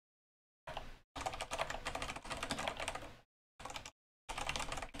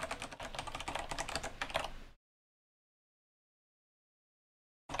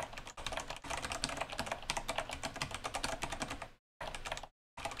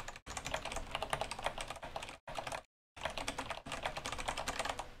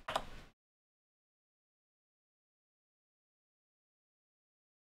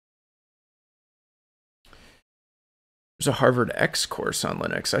 There's a Harvard X course on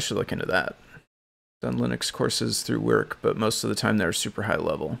Linux. I should look into that. Done Linux courses through work, but most of the time they're super high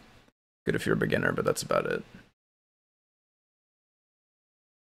level. Good if you're a beginner, but that's about it.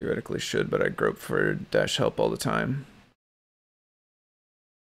 Theoretically should, but I grope for dash help all the time.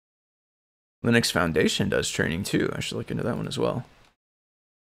 Linux Foundation does training too. I should look into that one as well.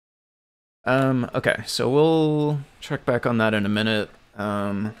 Okay, so we'll check back on that in a minute.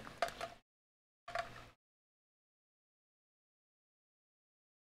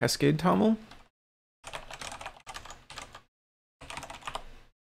 Cascade Tommel?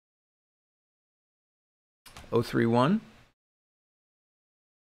 O31?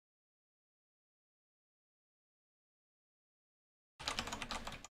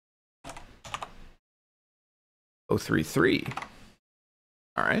 033.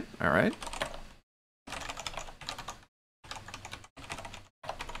 All right, all right.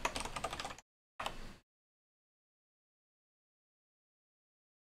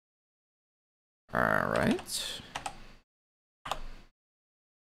 All right.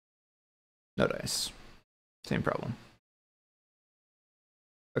 No dice. Same problem.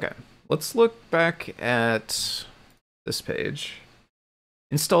 Okay, let's look back at this page.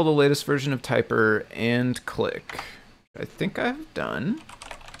 Install the latest version of Typer and click. I think I've done.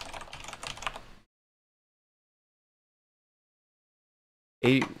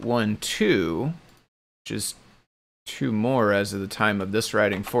 $812, which is 2 more as of the time of this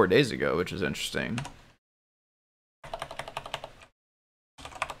writing 4 days ago, which is interesting.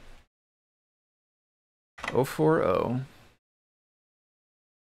 $040.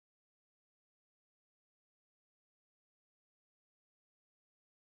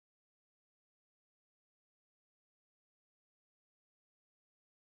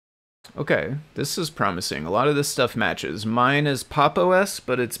 Okay, this is promising. A lot of this stuff matches. Mine is Pop! OS,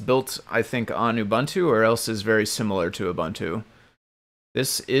 but it's built, I think, on Ubuntu, or else is very similar to Ubuntu.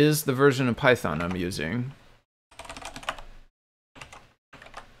 This is the version of Python I'm using.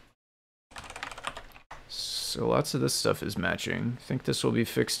 So lots of this stuff is matching. I think this will be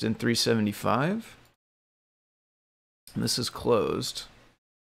fixed in 375. And this is closed.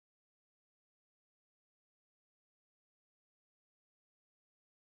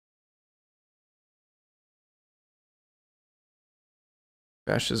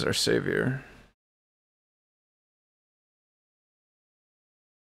 Bash is our savior.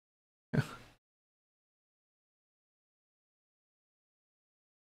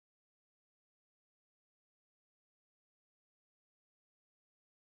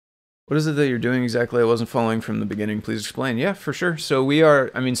 What is it that you're doing exactly? I wasn't following from the beginning. Please explain. Yeah, for sure. So we are,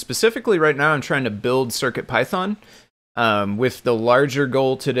 I mean, specifically right now, I'm trying to build CircuitPython, with the larger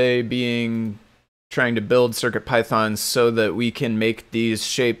goal today being trying to build CircuitPython so that we can make these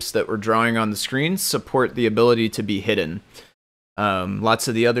shapes that we're drawing on the screen support the ability to be hidden. Lots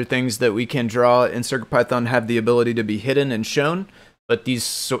of the other things that we can draw in CircuitPython have the ability to be hidden and shown, but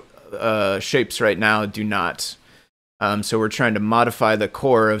these shapes right now do not. So we're trying to modify the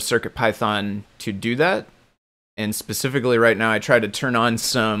core of CircuitPython to do that. And specifically right now, I try to turn on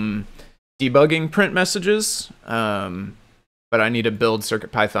some debugging print messages, but I need to build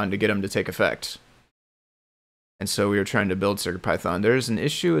CircuitPython to get them to take effect. And so we are trying to build CircuitPython. There's an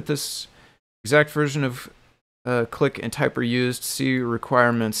issue with this exact version of click and Typer used. See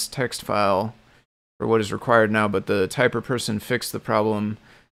requirements text file for what is required now, but the Typer person fixed the problem.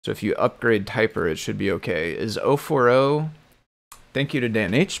 So if you upgrade Typer, it should be okay. Is 040? Thank you to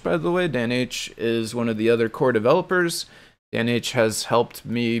Dan H, by the way. Dan H is one of the other core developers. Dan H has helped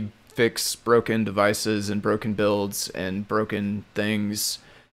me fix broken devices and broken builds and broken things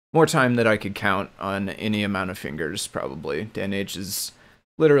more time than I could count on any amount of fingers, probably. Dan H is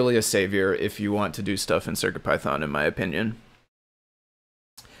literally a savior if you want to do stuff in CircuitPython, in my opinion.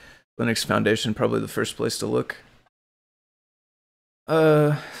 Linux Foundation, probably the first place to look.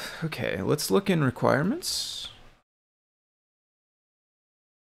 Okay, let's look in requirements.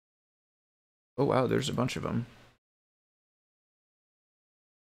 Oh wow, there's a bunch of them.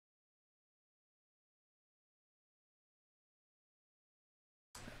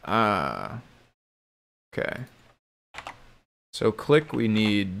 Ah, okay. So click, we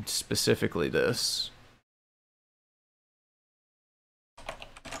need specifically this.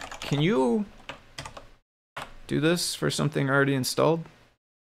 Can you do this for something already installed?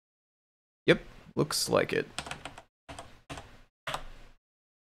 Yep, looks like it.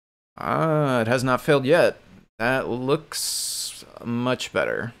 Ah, it has not failed yet. That looks much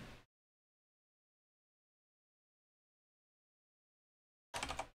better.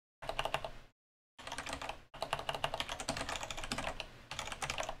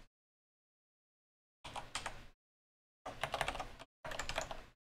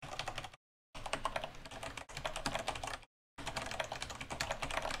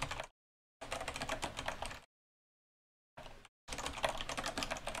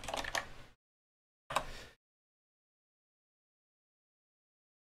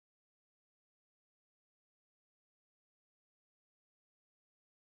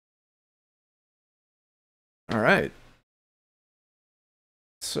 All right.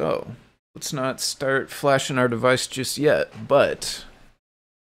 So let's not start flashing our device just yet, but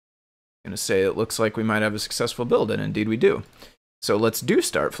I'm going to say it looks like we might have a successful build, and indeed we do. So let's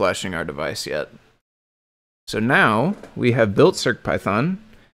start flashing our device yet. So now we have built CircuitPython.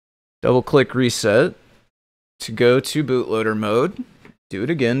 Double click reset to go to bootloader mode. Do it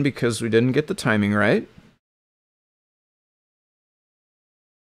again because we didn't get the timing right.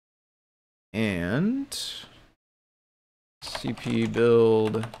 print cp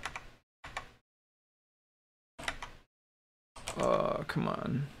build. Oh, come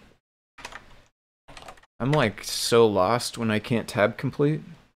on. I'm like so lost when I can't tab complete.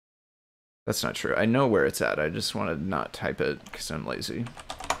 That's not true. I know where it's at. I just want to not type it because I'm lazy.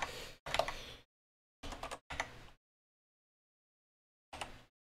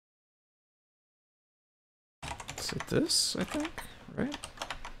 Is it this, I think? Right?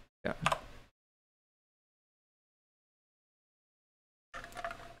 Yeah.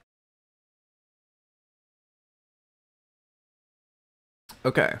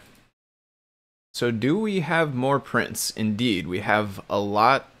 Okay. So do we have more prints? Indeed, we have a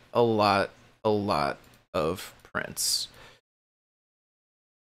lot of prints.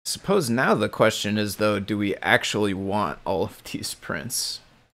 Suppose now the question is, though, do we actually want all of these prints?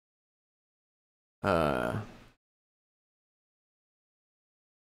 And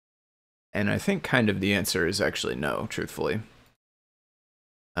I think kind of the answer is actually no, truthfully.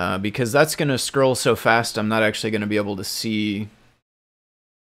 Because that's going to scroll so fast, I'm not actually going to be able to see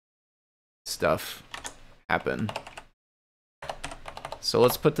stuff happen. So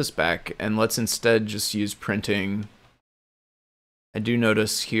let's put this back, and let's instead just use printing. I do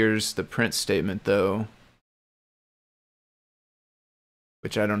notice here's the print statement, though,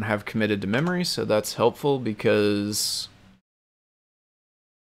 which I don't have committed to memory, so that's helpful because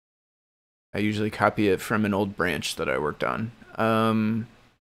I usually copy it from an old branch that I worked on. So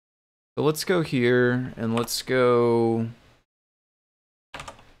let's go here, and let's go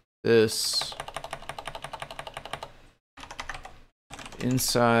this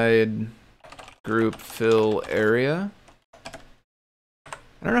inside group fill area. I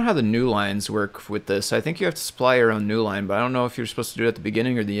don't know how the new lines work with this. I think you have to supply your own new line, but I don't know if you're supposed to do it at the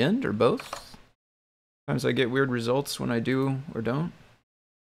beginning or the end or both. Sometimes I get weird results when I do or don't.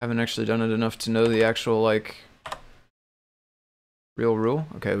 I haven't actually done it enough to know the actual, like, real rule.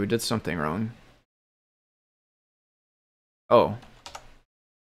 Okay, we did something wrong. Oh.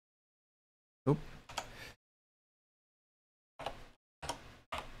 Oop.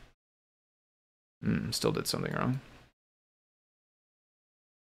 Still did something wrong.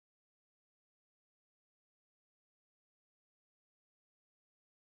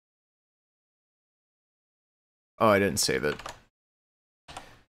 Oh, I didn't save it.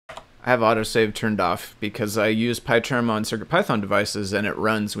 I have autosave turned off because I use PyCharm on CircuitPython devices and it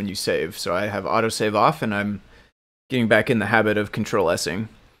runs when you save. So I have autosave off and I'm getting back in the habit of control-S-ing.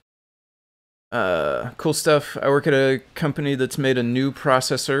 Cool stuff. I work at a company that's made a new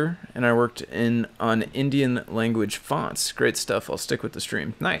processor and I worked on Indian language fonts. Great stuff. I'll stick with the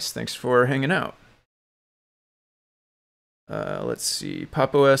stream. Nice. Thanks for hanging out. Let's see.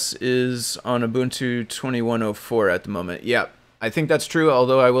 Pop! OS is on Ubuntu 2104 at the moment. Yep. I think that's true,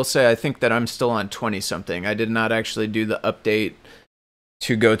 although I will say I think that I'm still on 20-something. I did not actually do the update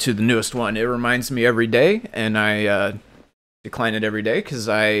to go to the newest one. It reminds me every day, and I decline it every day because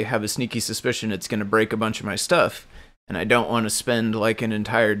I have a sneaky suspicion it's going to break a bunch of my stuff, and I don't want to spend like an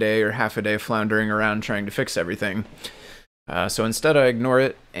entire day or half a day floundering around trying to fix everything. So instead I ignore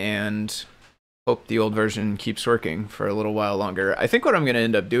it and hope the old version keeps working for a little while longer. I think what I'm going to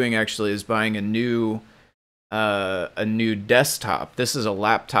end up doing actually is buying a new desktop. This is a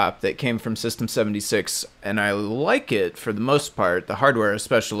laptop that came from System 76, and I like it for the most part, the hardware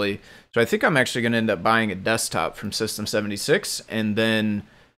especially. So I think I'm actually going to end up buying a desktop from System 76, and then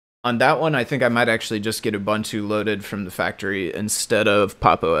on that one, I think I might actually just get Ubuntu loaded from the factory instead of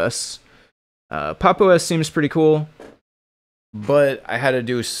Pop! OS. Pop! OS seems pretty cool, but I had to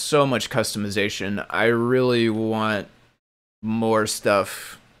do so much customization. I really want more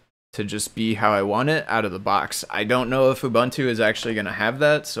stuff to just be how I want it out of the box. I don't know if Ubuntu is actually going to have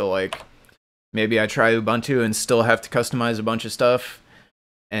that, so like maybe I try Ubuntu and still have to customize a bunch of stuff,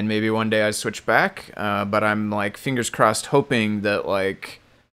 and maybe one day I switch back, but I'm like fingers crossed hoping that like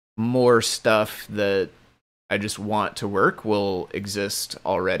more stuff that I just want to work will exist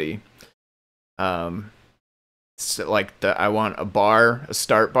already. So like I want a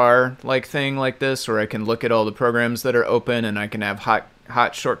start bar like thing like this where I can look at all the programs that are open and I can have hot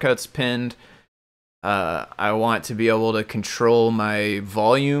shortcuts pinned. I want to be able to control my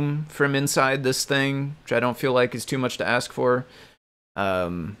volume from inside this thing, which I don't feel like is too much to ask for.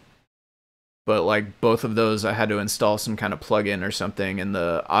 But like both of those I had to install some kind of plugin or something, and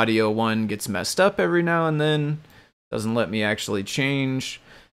the audio one gets messed up every now and then, doesn't let me actually change.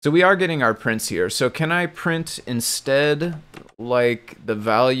 So we are getting our prints here. So can I print instead like the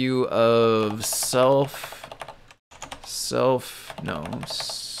value of self,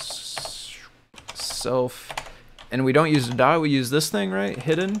 and we don't use a dot, we use this thing, right?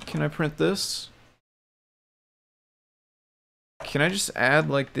 Hidden. Can I print this? Can I just add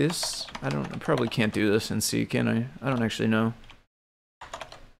like this? I probably can't do this in C, can I? I don't actually know.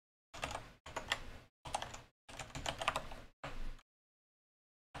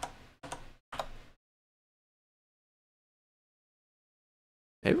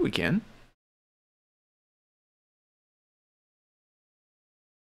 Maybe we can.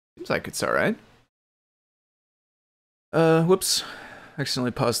 Seems like it's alright. Whoops.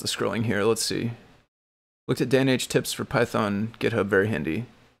 Accidentally paused the scrolling here. Let's see. Looked at Dan H tips for Python GitHub, very handy.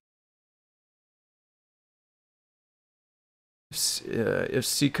 If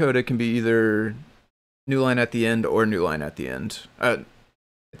C code, it can be either new line at the end or new line at the end. At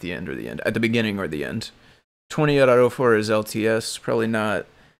the end or the end. At the beginning or the end. 20.04 is LTS. Probably not.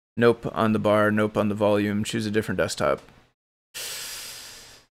 Nope on the bar. Nope on the volume. Choose a different desktop.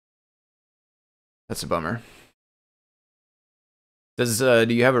 That's a bummer. Do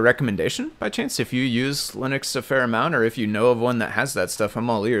you have a recommendation by chance? If you use Linux a fair amount, or if you know of one that has that stuff, I'm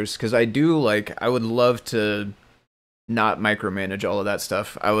all ears. Because I would love to not micromanage all of that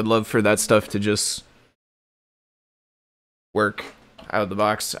stuff. I would love for that stuff to just work out of the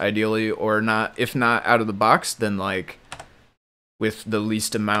box, ideally, or not. If not out of the box, then like with the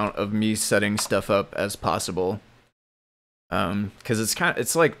least amount of me setting stuff up as possible. Because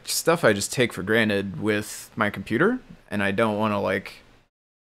it's like stuff I just take for granted with my computer, and I don't want to like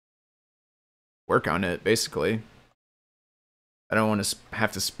work on it, basically. I don't want to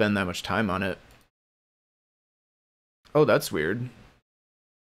have to spend that much time on it. Oh, that's weird.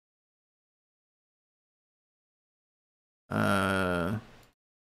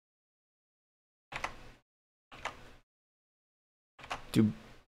 Do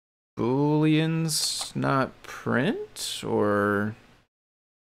Booleans not print, or?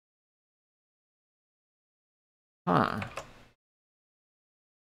 Huh.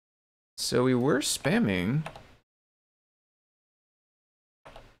 So we were spamming.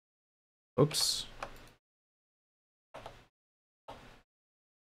 Oops.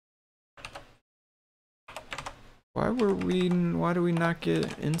 Why do we not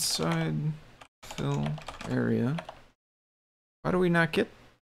get inside fill area? Why do we not get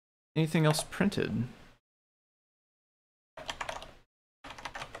anything else printed?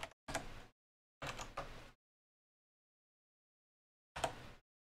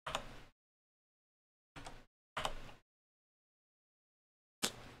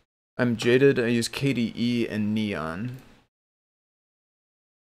 I'm jaded. I use KDE and Neon.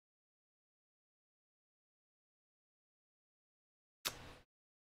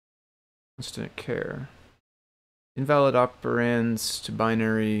 Instant care. Invalid operands to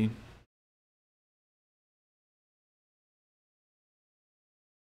binary.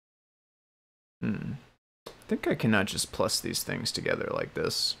 I think I cannot just plus these things together like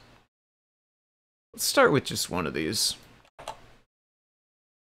this. Let's start with just one of these.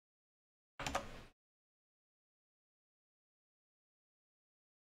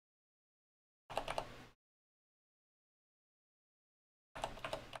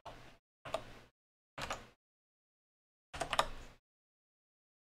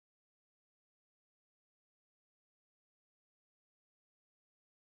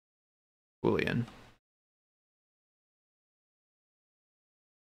 Boolean.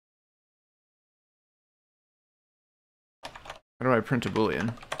 How do I print a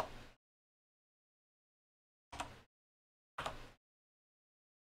Boolean?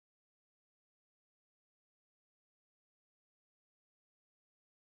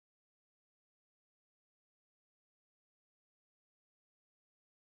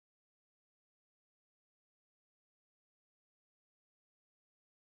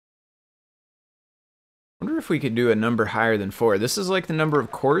 I wonder if we could do a number higher than 4. This is like the number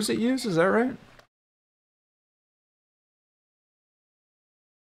of cores it uses, is that right?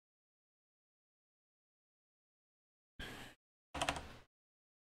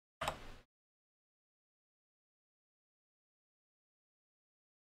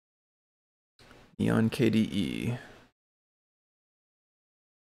 Neon KDE.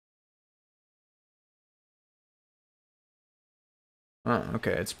 Oh,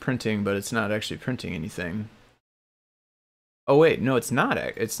 okay, it's printing, but it's not actually printing anything. Oh wait, no, it's not.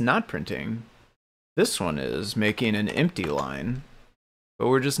 It's not printing. This one is making an empty line, but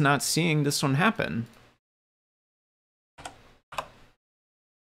we're just not seeing this one happen.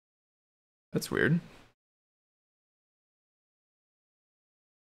 That's weird.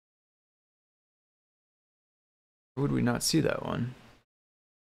 Why would we not see that one?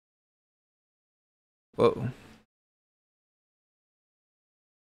 Whoa.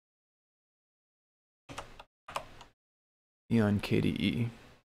 Neon KDE.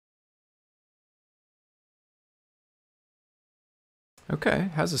 Okay,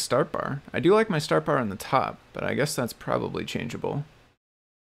 has a start bar. I do like my start bar on the top, but I guess that's probably changeable.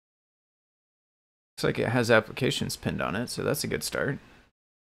 Looks like it has applications pinned on it, so that's a good start.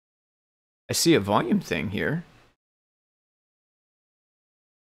 I see a volume thing here.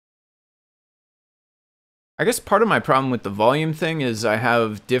 I guess part of my problem with the volume thing is I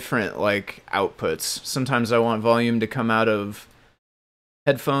have different like outputs. Sometimes I want volume to come out of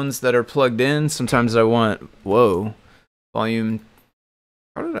headphones that are plugged in. Sometimes I want, whoa, volume.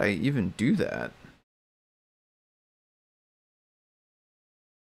 How did I even do that?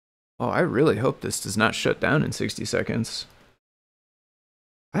 Oh, I really hope this does not shut down in 60 seconds.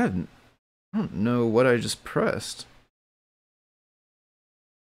 I don't know what I just pressed.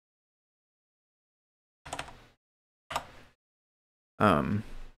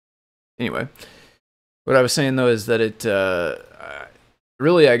 Anyway, what I was saying though is that it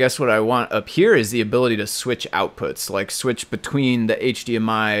really, I guess what I want up here is the ability to switch outputs, like switch between the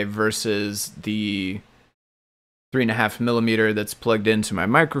HDMI versus the 3.5mm that's plugged into my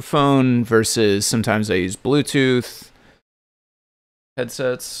microphone versus sometimes I use Bluetooth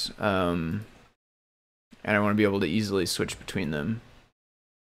headsets, and I want to be able to easily switch between them.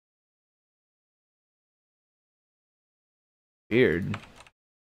 Weird.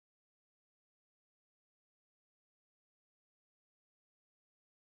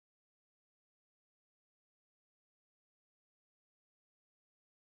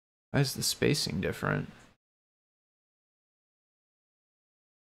 Why is the spacing different?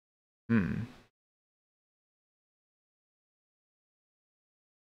 Hmm.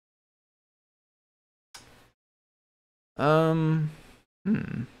 Um.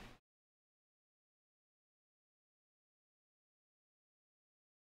 Hmm.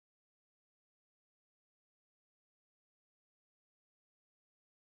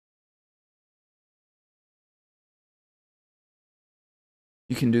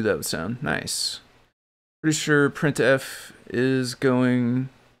 You can do that with sound. Nice. Pretty sure printf is going.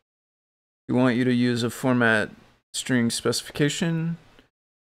 We want you to use a format string specification.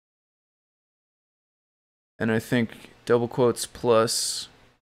 And I think double quotes plus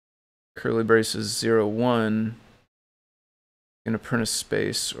curly braces 01 gonna print a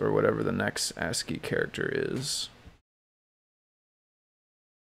space or whatever the next ASCII character is.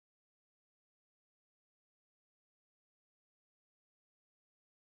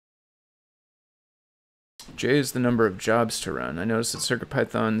 J is the number of jobs to run. I noticed that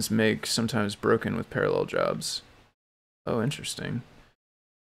CircuitPythons make sometimes broken with parallel jobs. Oh, interesting.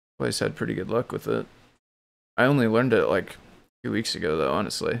 Place had pretty good luck with it. I only learned it like a few weeks ago though,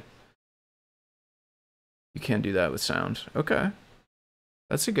 honestly. You can do that with sound. Okay.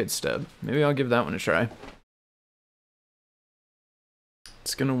 That's a good step. Maybe I'll give that one a try.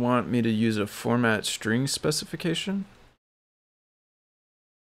 It's gonna want me to use a format string specification.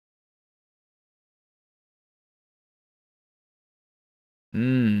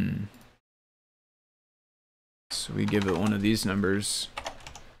 So we give it one of these numbers,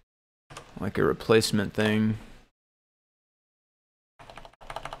 like a replacement thing.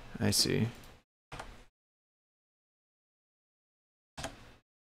 I see.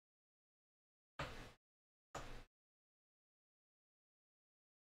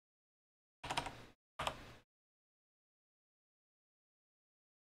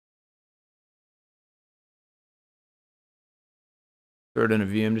 Throw it in a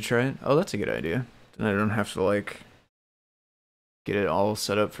VM to try it. Oh, that's a good idea. Then I don't have to like get it all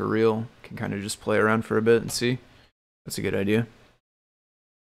set up for real. Can kind of just play around for a bit and see. That's a good idea.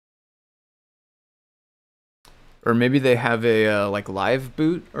 Or maybe they have a like live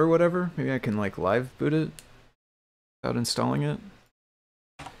boot or whatever. Maybe I can like live boot it without installing it.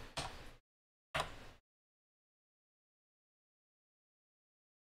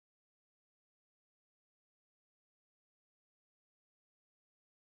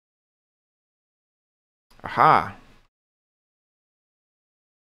 Aha.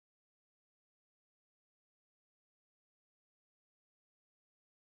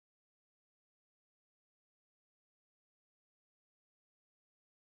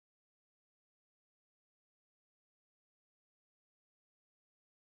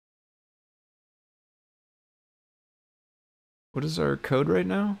 What is our code right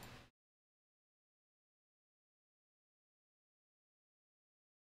now?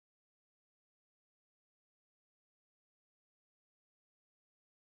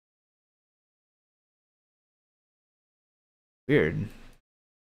 Weird.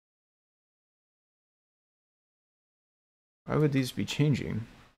 Why would these be changing?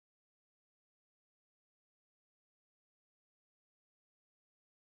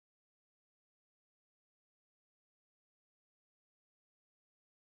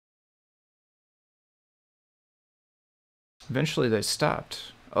 Eventually they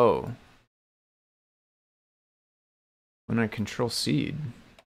stopped. Oh. When I control seed.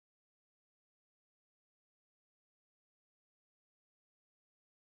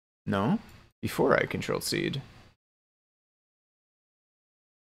 No? Before I control seed.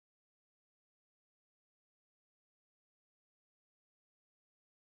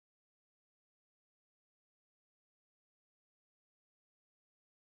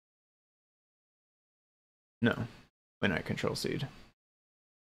 No. When I control seed.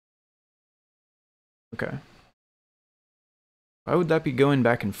 Okay. Why would that be going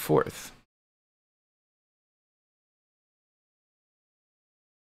back and forth?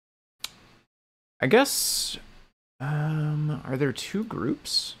 I guess, are there two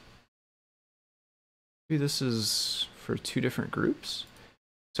groups? Maybe this is for two different groups?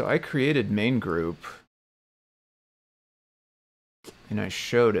 So I created main group, and I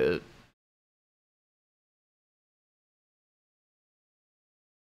showed it.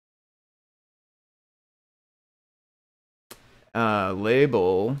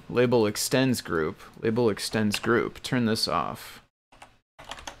 Label extends group, turn this off.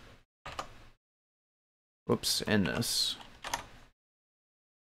 Whoops, end this.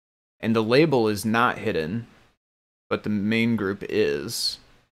 And the label is not hidden, but the main group is.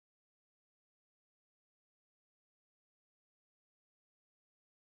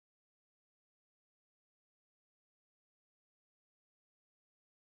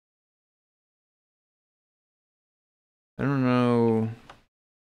 I don't know.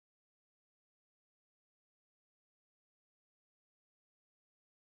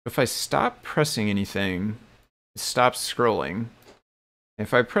 If I stop pressing anything, it stops scrolling.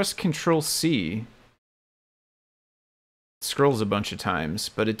 If I press Control C, it scrolls a bunch of times,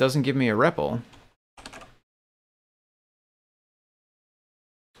 but it doesn't give me a REPL.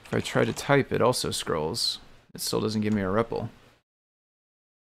 If I try to type, it also scrolls. It still doesn't give me a REPL.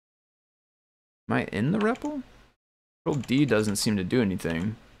 Am I in the REPL? Control D doesn't seem to do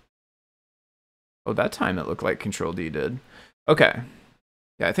anything. Oh, that time it looked like Control D did. Okay.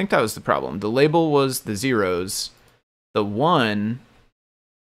 Yeah, I think that was the problem. The label was the zeros. The 1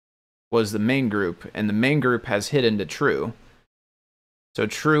 was the main group, and the main group has hidden to true. So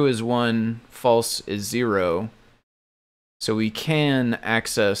true is 1, false is 0. So we can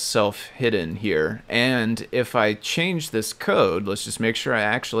access self-hidden here. And if I change this code, let's just make sure I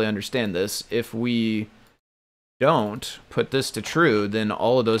actually understand this. If we don't put this to true, then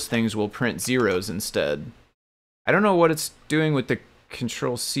all of those things will print zeros instead. I don't know what it's doing with the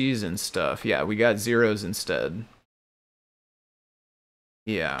Control C's and stuff. Yeah, we got zeros instead.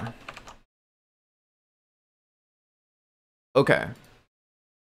 Yeah. Okay.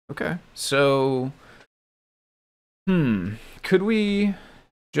 Okay, so could we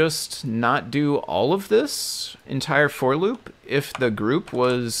just not do all of this entire for loop if the group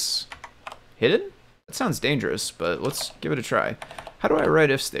was hidden? That sounds dangerous, but let's give it a try. How do I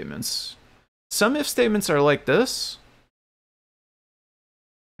write if statements? Some if statements are like this.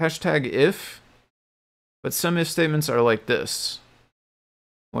 Hashtag if. But some if statements are like this.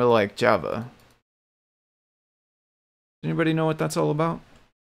 More like Java. Does anybody know what that's all about?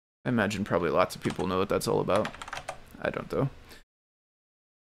 I imagine probably lots of people know what that's all about. I don't though.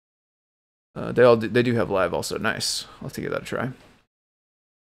 They do have live also. Nice. I'll have to give that a try.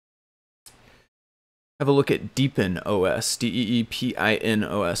 Have a look at Deepin OS, Deepin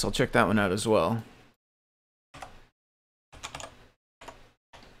OS. I'll check that one out as well.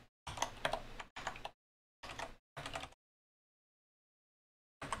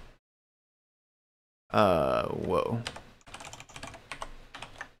 Whoa.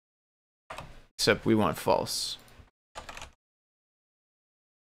 Except we want false.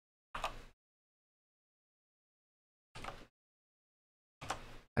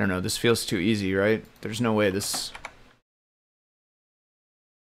 I don't know, this feels too easy, right? There's no way this...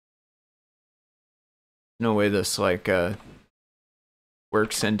 No way this, like,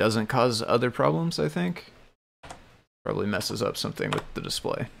 works and doesn't cause other problems, I think. Probably messes up something with the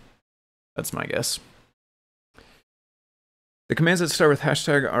display. That's my guess. The commands that start with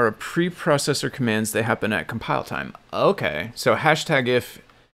hashtag are preprocessor commands. They happen at compile time. Okay, so hashtag if,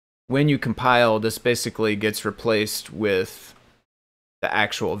 when you compile, this basically gets replaced with the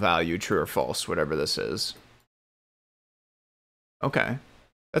actual value, true or false, whatever this is. Okay,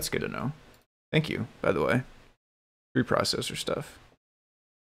 that's good to know. Thank you, by the way. Preprocessor stuff.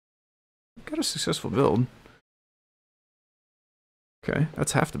 Got a successful build. Okay,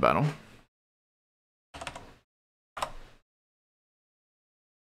 that's half the battle.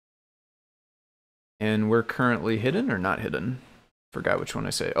 And we're currently hidden or not hidden? Forgot which one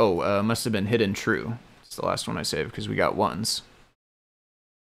I say. Oh, must have been hidden true. It's the last one I saved because we got ones.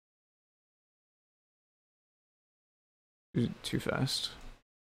 Too fast.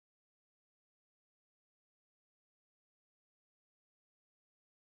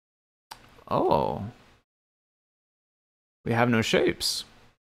 Oh. We have no shapes.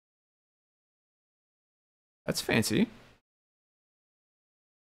 That's fancy.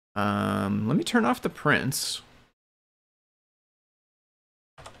 Let me turn off the prints.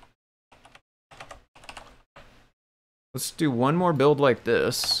 Let's do one more build like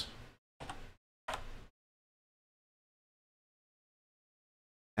this.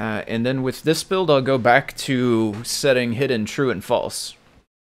 And then with this build, I'll go back to setting hidden true and false.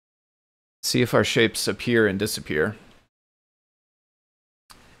 See if our shapes appear and disappear.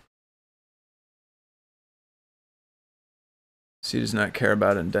 C does not care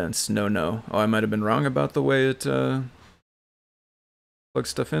about indents. No, no. Oh, I might have been wrong about the way it plugs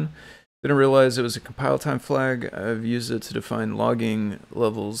stuff in. Didn't realize it was a compile time flag. I've used it to define logging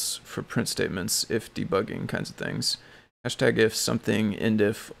levels for print statements, if debugging kinds of things. Hashtag if something and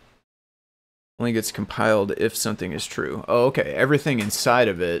if only gets compiled if something is true. Oh, okay. Everything inside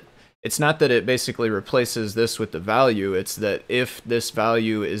of it. It's not that it basically replaces this with the value. It's that if this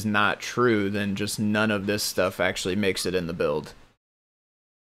value is not true, then just none of this stuff actually makes it in the build.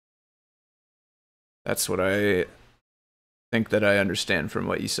 That's what I think that I understand from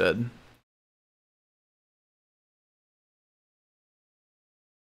what you said.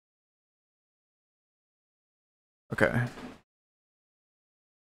 Okay.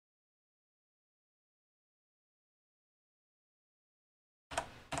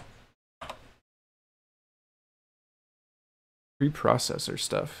 Preprocessor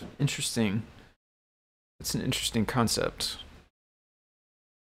stuff. Interesting. That's an interesting concept.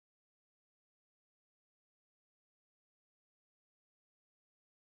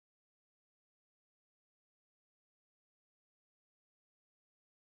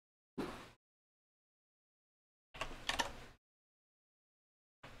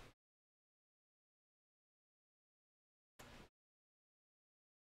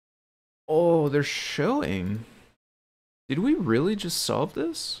 Oh, they're showing. Did we really just solve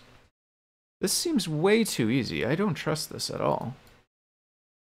this? This seems way too easy. I don't trust this at all.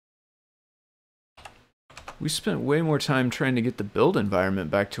 We spent way more time trying to get the build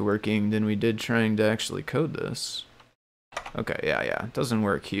environment back to working than we did trying to actually code this. Okay, yeah, it doesn't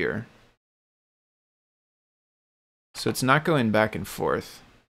work here. So it's not going back and forth.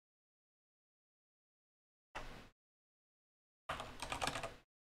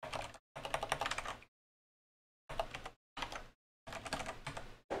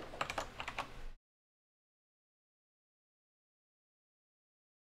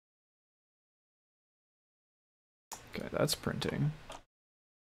 Okay, that's printing.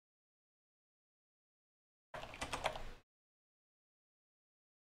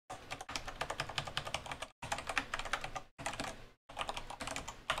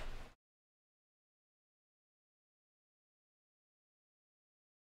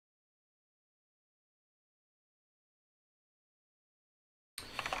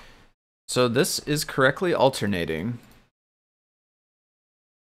 So this is correctly alternating.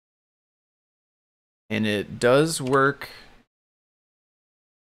 And it does work.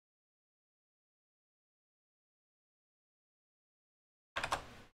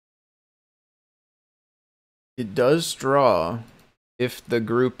 It does draw if the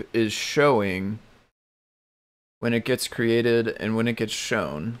group is showing when it gets created and when it gets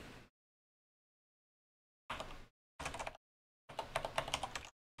shown.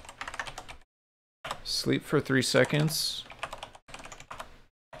 Sleep for 3 seconds.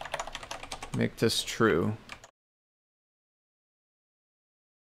 Make this true.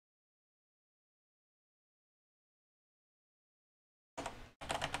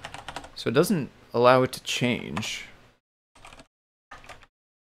 So it doesn't allow it to change.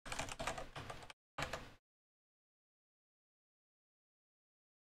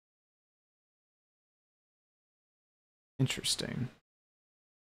 Interesting.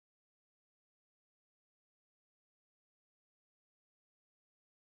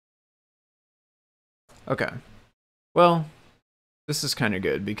 Okay. Well, this is kind of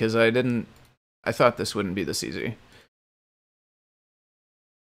good because I thought this wouldn't be this easy.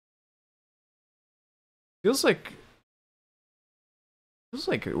 Feels like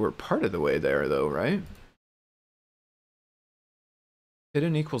we're part of the way there though, right?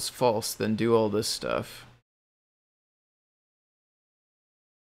 Hidden equals false, then do all this stuff.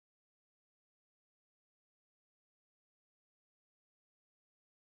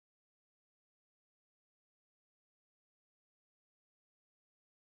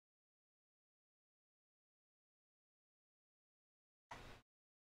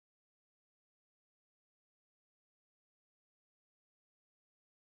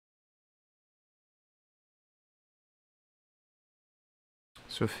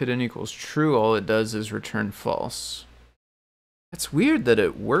 So if hidden equals true, all it does is return false. That's weird that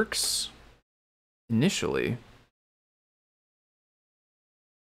it works initially.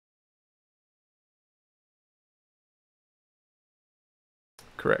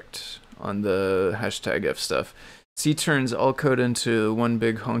 Correct. On the hashtag F stuff. C turns all code into one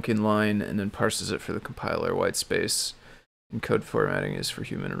big honking line and then parses it for the compiler white space. And code formatting is for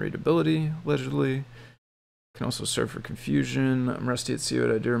human readability, allegedly. Can also serve for confusion. I'm rusty at C,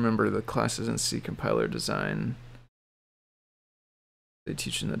 but I do remember the classes in C compiler design. They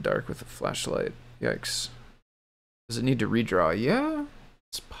teach in the dark with a flashlight. Yikes. Does it need to redraw? Yeah,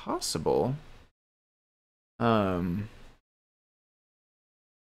 it's possible.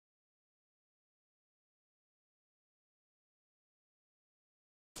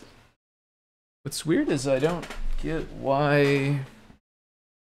 What's weird is I don't get why...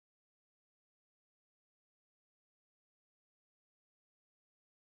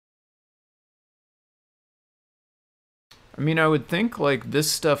 I mean, I would think like this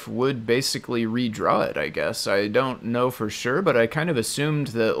stuff would basically redraw it, I guess. I don't know for sure, but I kind of assumed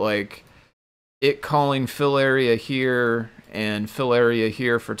that like it calling fill area here and fill area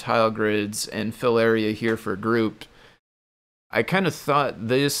here for tile grids and fill area here for group. I kind of thought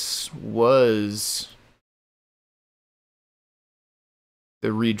this was the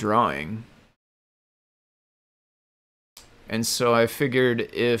redrawing. And so I figured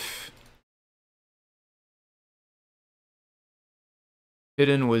if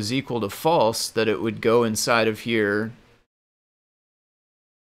hidden was equal to false, that it would go inside of here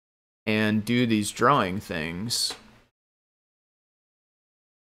and do these drawing things.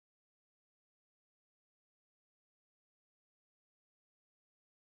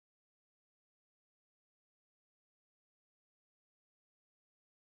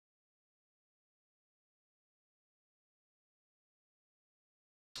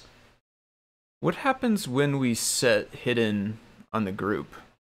 What happens when we set hidden on the group?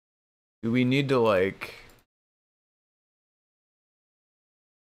 Do we need to like...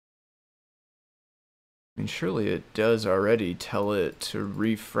 I mean, surely it does already tell it to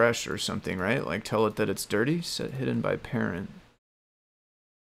refresh or something, right? Like tell it that it's dirty? Set hidden by parent.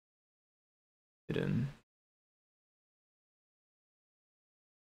 Hidden.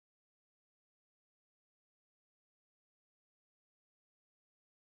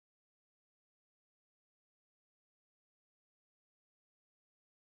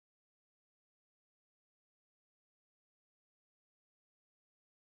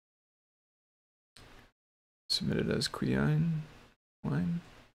 Submitted as queine line.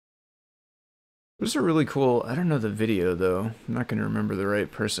 There's a really cool, I don't know the video though. I'm not going to remember the right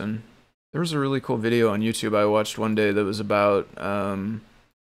person. There was a really cool video on YouTube I watched one day that was about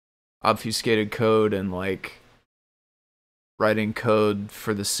obfuscated code and like writing code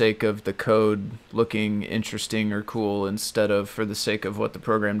for the sake of the code looking interesting or cool instead of for the sake of what the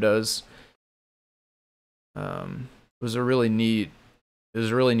program does. It was a really neat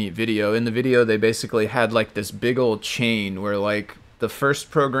video. In the video, they basically had like this big old chain where like the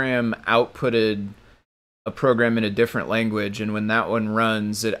first program outputted a program in a different language, and when that one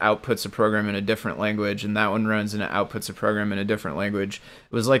runs, it outputs a program in a different language, and that one runs and it outputs a program in a different language.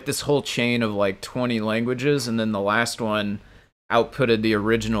 It was like this whole chain of like 20 languages, and then the last one outputted the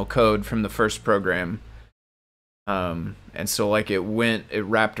original code from the first program. And so like it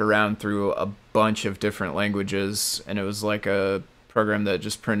wrapped around through a bunch of different languages, and it was like a program that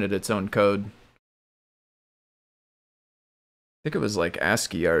just printed its own code. I think it was like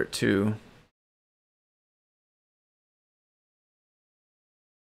ASCII art too.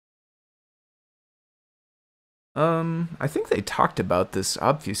 I think they talked about this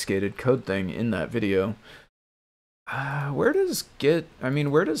obfuscated code thing in that video. Where does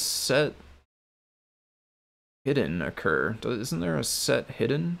set hidden occur? Isn't there a set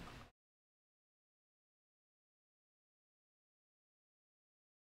hidden?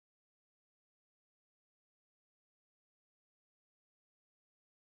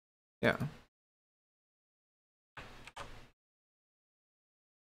 Yeah.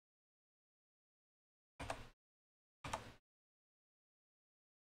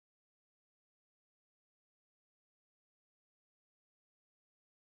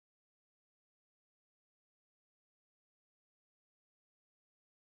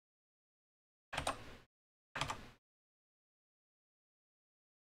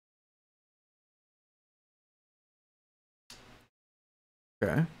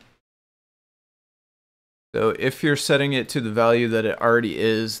 Okay. So if you're setting it to the value that it already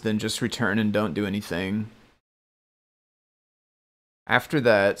is, then just return and don't do anything. After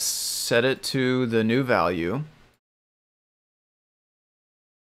that, set it to the new value.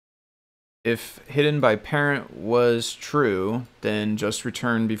 If hidden by parent was true, then just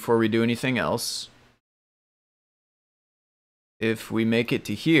return before we do anything else. If we make it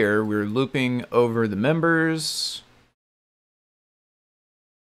to here, we're looping over the members.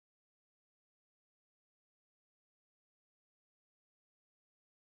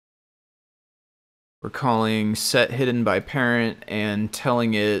 We're calling set hidden by parent and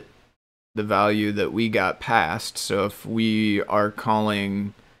telling it the value that we got passed. So if we are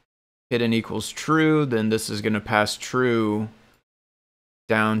calling hidden equals true, then this is going to pass true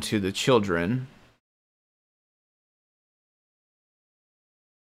down to the children.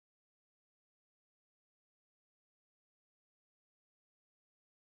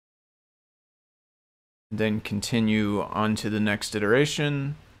 Then continue on to the next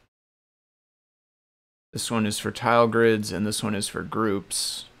iteration. This one is for tile grids and this one is for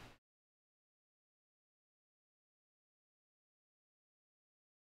groups.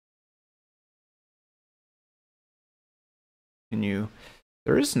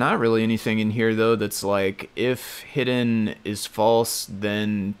 There is not really anything in here though that's like, if hidden is false,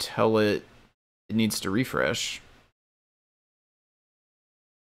 then tell it needs to refresh.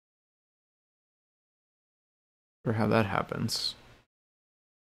 Or how that happens.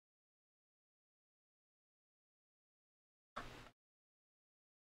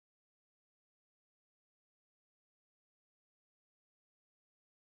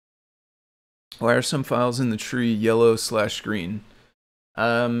 Why are some files in the tree yellow/green?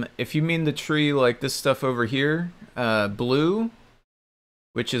 If you mean the tree like this stuff over here, blue,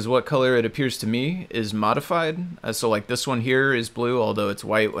 which is what color it appears to me, is modified. So like this one here is blue, although it's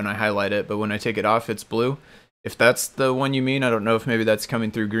white when I highlight it, but when I take it off, it's blue. If that's the one you mean, I don't know if maybe that's coming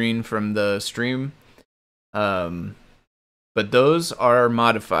through green from the stream. But those are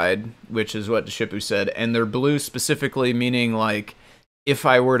modified, which is what Shipu said, and they're blue specifically, meaning like if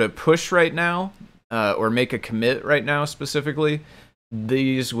I were to push right now, or make a commit right now specifically,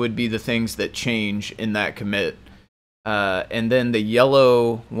 these would be the things that change in that commit. And then the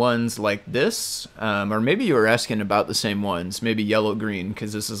yellow ones like this, or maybe you were asking about the same ones, maybe yellow-green,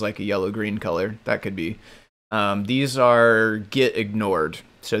 because this is like a yellow-green color. That could be. These are get ignored.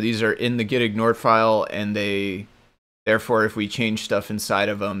 So these are in the get ignored file, and therefore, if we change stuff inside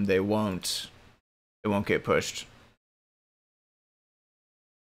of them, it won't get pushed.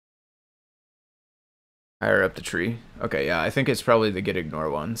 Higher up the tree. Okay, yeah, I think it's probably the get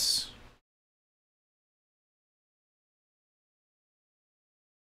ignore ones.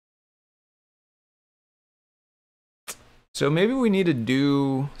 So maybe we need to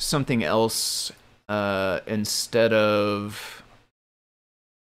do something else instead of...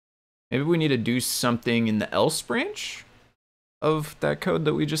 Maybe we need to do something in the else branch of that code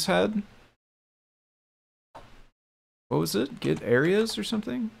that we just had. What was it? Get areas or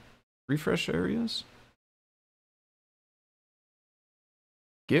something? Refresh areas?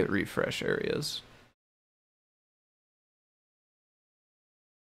 Get refresh areas.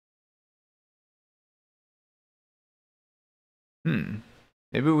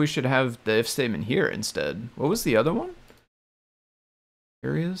 Maybe we should have the if statement here instead. What was the other one?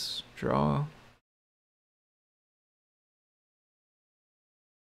 Areas, draw.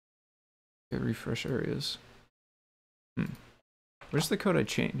 Get refresh areas. Where's the code I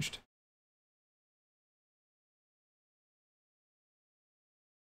changed?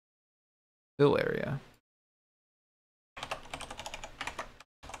 Fill area.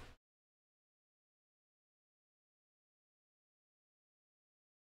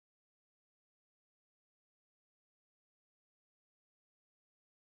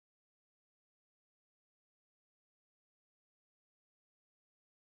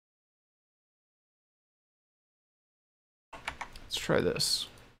 Let's try this.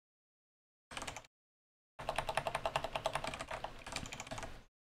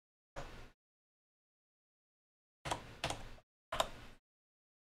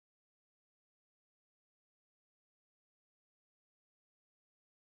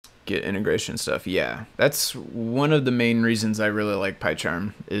 Get integration stuff. Yeah, that's one of the main reasons I really like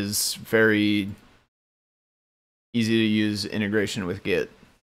PyCharm, is very easy to use integration with Git.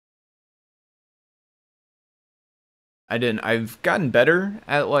 I've gotten better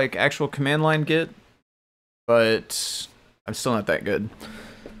at like actual command line Git, but I'm still not that good.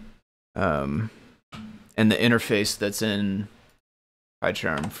 And the interface that's in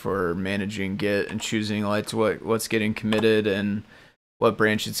PyCharm for managing Git and choosing like what's getting committed and what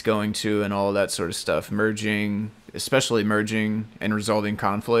branch it's going to and all that sort of stuff, especially merging and resolving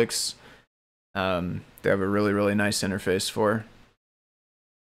conflicts, they have a really, really nice interface for.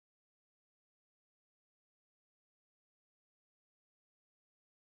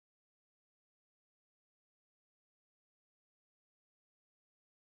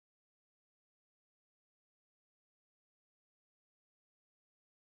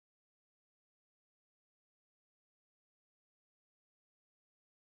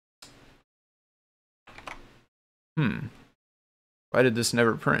 Why did this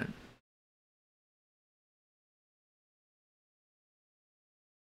never print?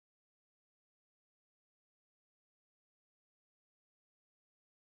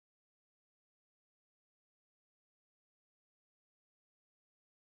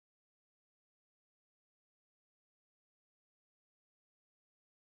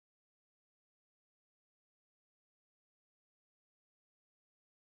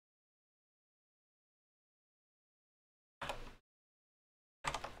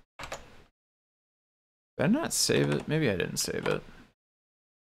 Did I not save it? Maybe I didn't save it.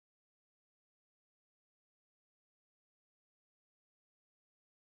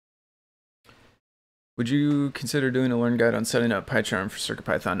 Would you consider doing a learn guide on setting up PyCharm for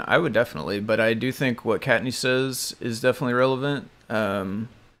CircuitPython? I would definitely, but I do think what Kattni says is definitely relevant. There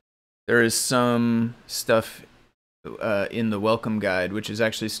is some stuff in the welcome guide, which is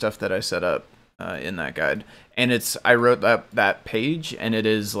actually stuff that I set up in that guide. And I wrote that page, and it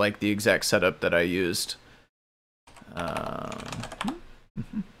is like the exact setup that I used.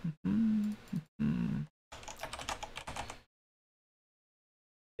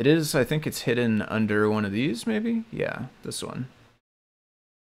 It is, I think it's hidden under one of these, maybe? Yeah, this one.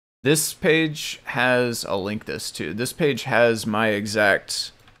 This page has, I'll link this too. This page has my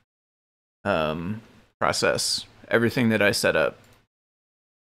exact process, everything that I set up.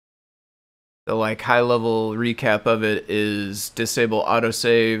 The like high level recap of it is disable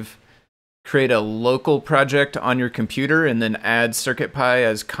autosave, create a local project on your computer, and then add CircuitPy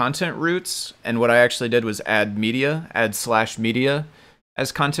as content roots. And what I actually did was add /media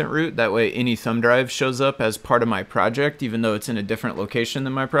as content root. That way any thumb drive shows up as part of my project, even though it's in a different location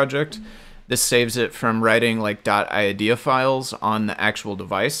than my project. This saves it from writing like .iadea files on the actual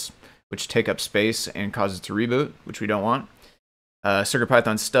device, which take up space and cause it to reboot, which we don't want.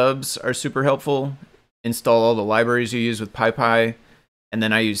 CircuitPython stubs are super helpful. Install all the libraries you use with PyPy, and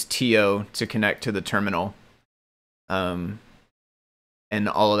then I use TO to connect to the terminal. And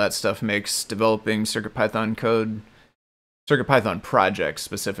all of that stuff makes developing CircuitPython code, CircuitPython projects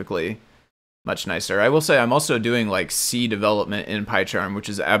specifically, much nicer. I will say I'm also doing like C development in PyCharm, which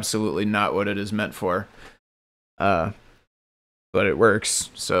is absolutely not what it is meant for. But it works,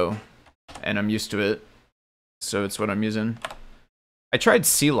 so, and I'm used to it, so it's what I'm using. I tried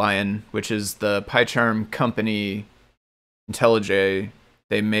CLion, which is the PyCharm company IntelliJ.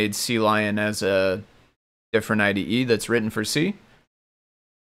 They made CLion as a different IDE that's written for C.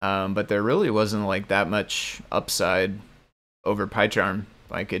 But there really wasn't like that much upside over PyCharm.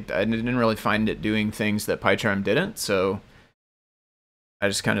 Like I didn't really find it doing things that PyCharm didn't, so I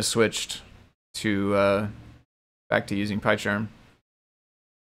just kind of switched to back to using PyCharm.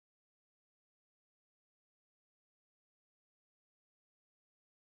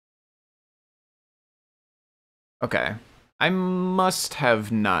 Okay, I must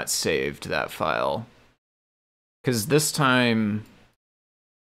have not saved that file, because this time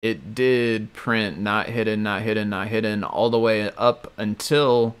it did print not hidden, not hidden, not hidden, all the way up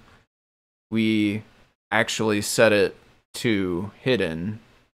until we actually set it to hidden.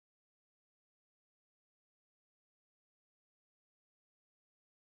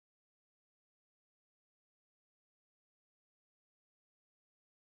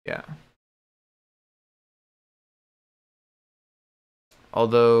 Yeah.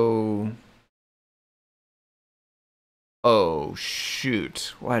 Although, oh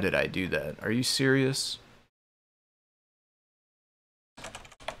shoot, why did I do that? Are you serious?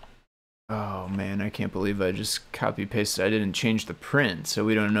 Oh man, I can't believe I just copy pasted. I didn't change the print, so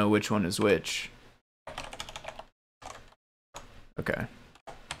we don't know which one is which. Okay.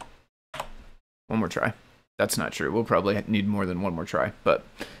 One more try. That's not true. We'll probably need more than one more try, but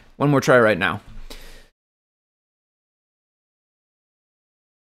one more try right now.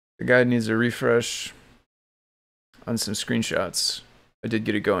 The guide needs a refresh on some screenshots. I did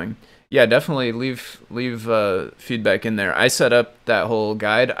get it going. Yeah, definitely leave feedback in there. I set up that whole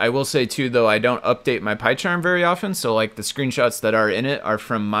guide. I will say too, though, I don't update my PyCharm very often. So like the screenshots that are in it are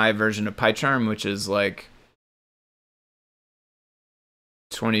from my version of PyCharm, which is like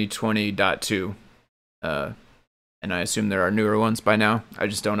 2020.2. And I assume there are newer ones by now. I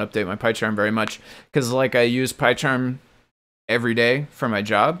just don't update my PyCharm very much because like I use PyCharm every day for my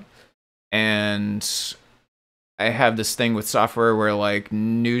job. And I have this thing with software where like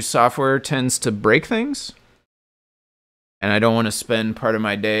new software tends to break things. And I don't want to spend part of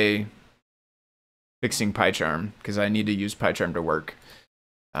my day fixing PyCharm because I need to use PyCharm to work.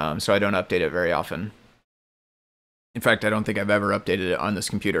 So I don't update it very often. In fact, I don't think I've ever updated it on this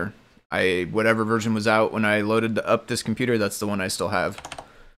computer. Whatever version was out when I loaded up this computer, that's the one I still have.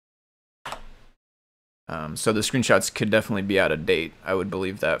 So the screenshots could definitely be out of date. I would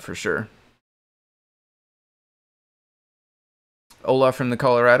believe that for sure. Olaf from the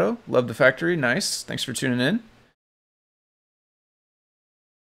Colorado. Love the factory. Nice. Thanks for tuning in.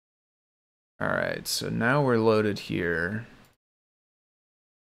 All right, so now we're loaded here.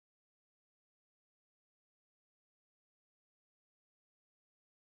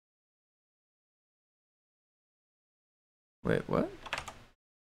 Wait, what?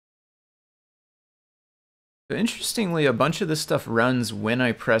 So interestingly, a bunch of this stuff runs when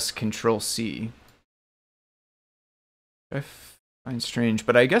I press Control C. I find strange,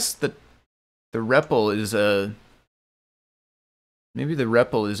 but I guess the REPL is a... Maybe the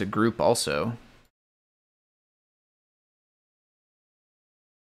REPL is a group also.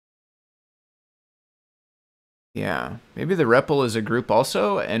 Yeah, maybe the REPL is a group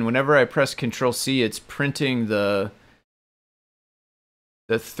also, and whenever I press Control C, it's printing the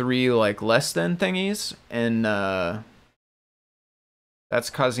three like less than thingies, and that's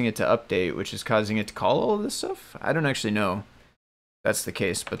causing it to update, which is causing it to call all of this stuff. I don't actually know if that's the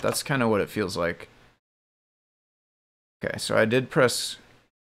case, but that's kind of what it feels like. Okay, so I did press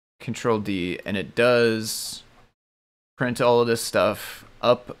Control D, and it does print all of this stuff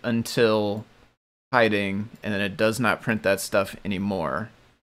up until hiding, and then it does not print that stuff anymore.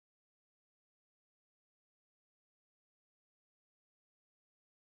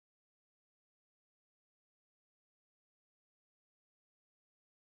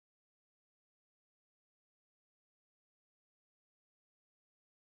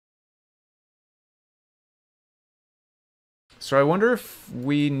 So I wonder if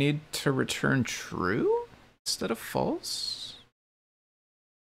we need to return true instead of false?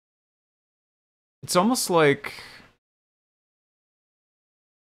 It's almost like...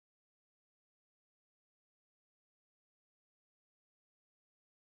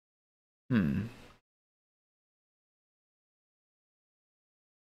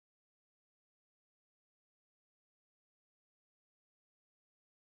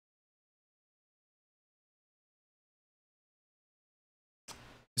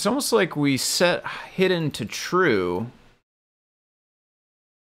 It's almost like we set hidden to true,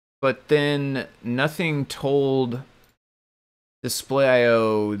 but then nothing told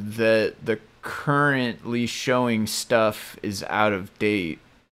display.io that the currently showing stuff is out of date.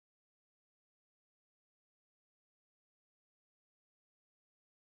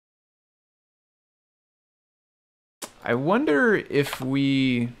 I wonder if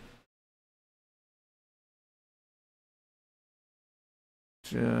we...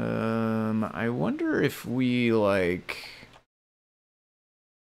 I wonder if we, like...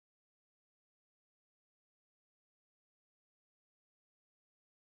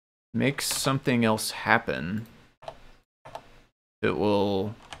 make something else happen that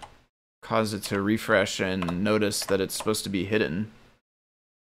will cause it to refresh and notice that it's supposed to be hidden.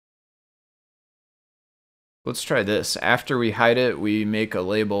 Let's try this. After we hide it, we make a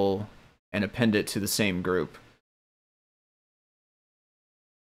label and append it to the same group.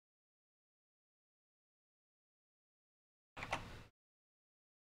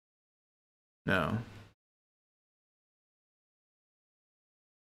 No.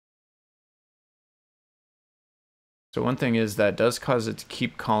 So one thing is that does cause it to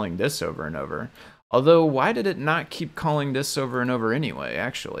keep calling this over and over. Although, why did it not keep calling this over and over anyway,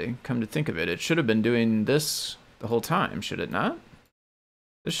 actually? Come to think of it, it should have been doing this the whole time, should it not?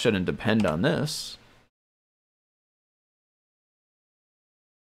 This shouldn't depend on this.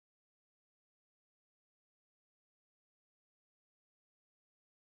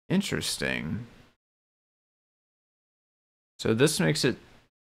 Interesting. So this makes it...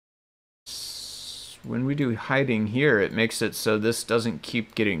 When we do hiding here, it makes it so this doesn't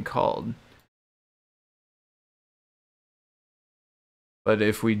keep getting called. But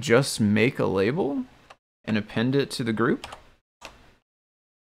if we just make a label and append it to the group,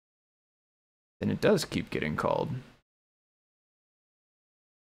 then it does keep getting called.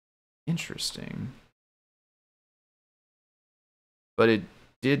 Interesting. But it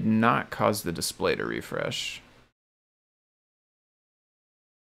did not cause the display to refresh.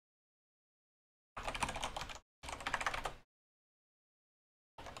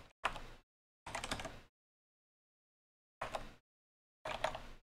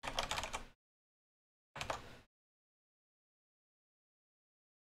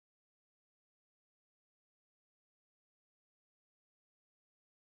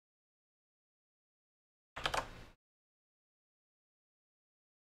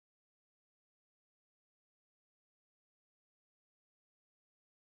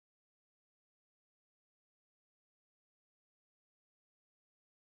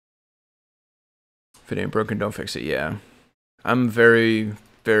 If it ain't broken, don't fix it. Yeah. I'm very,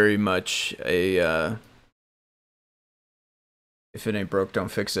 very much a if it ain't broke,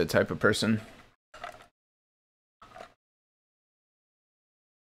 don't fix it type of person.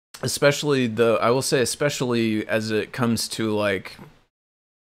 Especially I will say, especially as it comes to like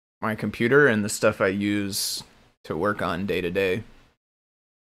my computer and the stuff I use to work on day to day.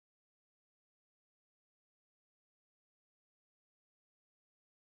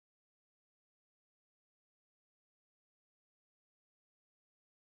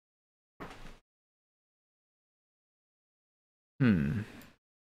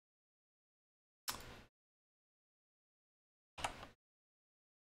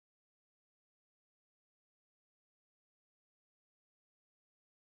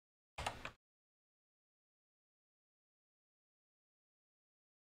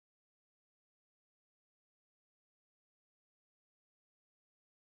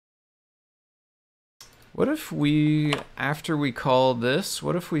 What if we, after we call this,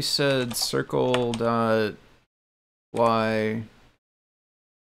 what if we said circle dot y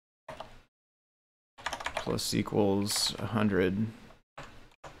plus equals 100?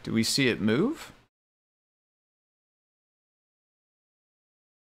 Do we see it move?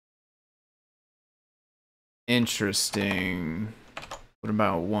 Interesting. What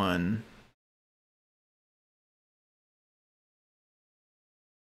about 1?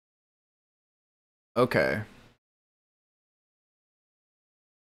 Okay.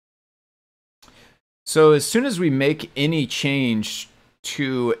 So as soon as we make any change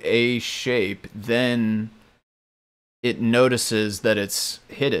to a shape, then it notices that it's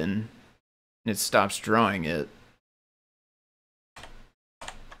hidden and it stops drawing it.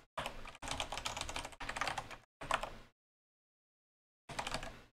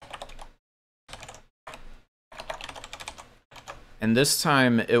 And this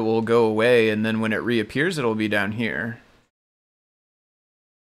time it will go away, and then when it reappears, it'll be down here.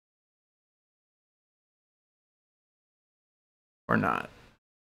 Or not.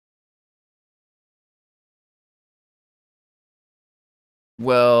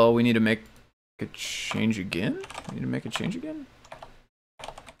 Well, we need to make a change again? We need to make a change again?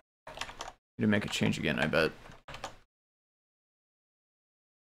 Need to make a change again, I bet.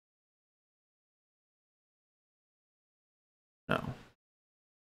 No.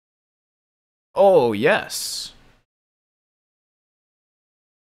 Oh, yes.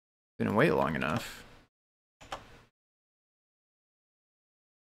 Didn't wait long enough.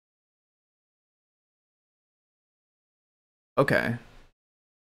 Okay.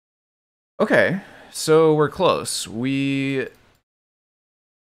 Okay, so we're close. When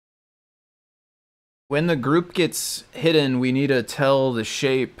the group gets hidden, we need to tell the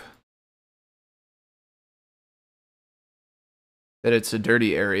shape that it's a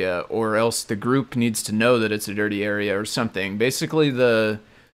dirty area, or else the group needs to know that it's a dirty area or something. Basically,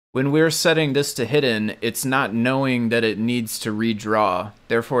 when we're setting this to hidden, it's not knowing that it needs to redraw.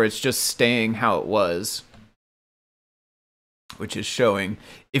 Therefore, it's just staying how it was, which is showing.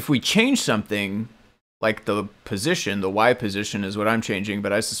 If we change something, like the position, the Y position is what I'm changing,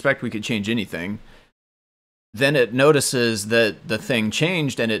 but I suspect we could change anything, then it notices that the thing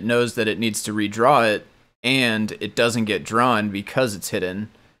changed and it knows that it needs to redraw it, and it doesn't get drawn because it's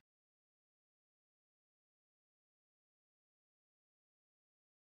hidden.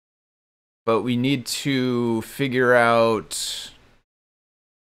 But we need to figure out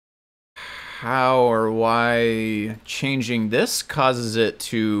how or why changing this causes it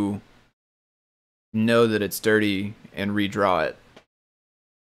to know that it's dirty and redraw it.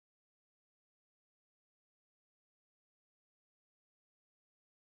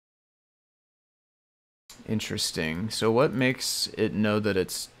 Interesting. So what makes it know that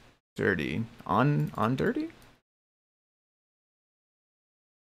it's dirty? On dirty?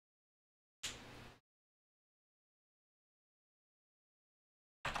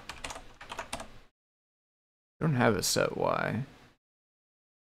 I don't have a set Y.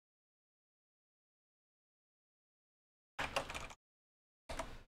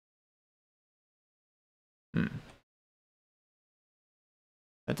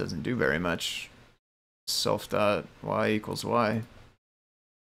 That doesn't do very much. Self dot Y equals Y.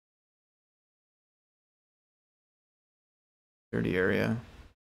 Dirty area.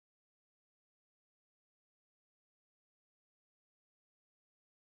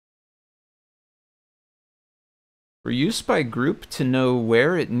 For use by group to know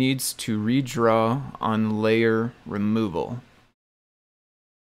where it needs to redraw on layer removal.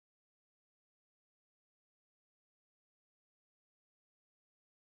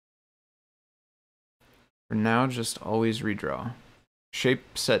 For now, just always redraw.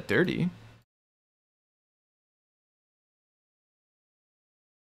 Shape set dirty.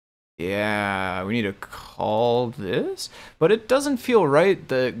 Yeah, we need to call this, but it doesn't feel right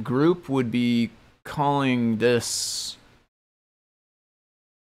that group would be calling this.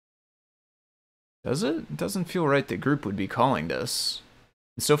 Does it? It doesn't feel right that group would be calling this.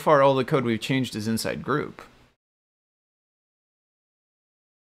 And so far, all the code we've changed is inside group.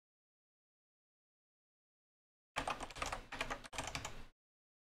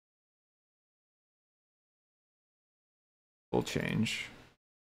 We'll change.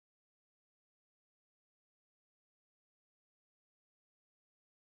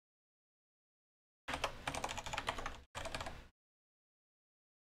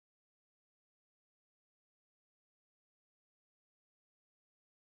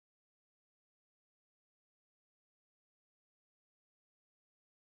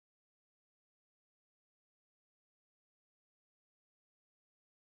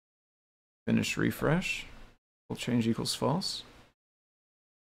 Finish refresh. We'll change equals false.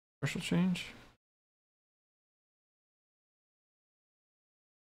 Partial change.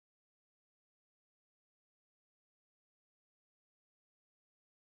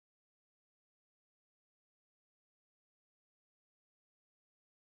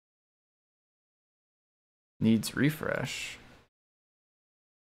 Needs refresh.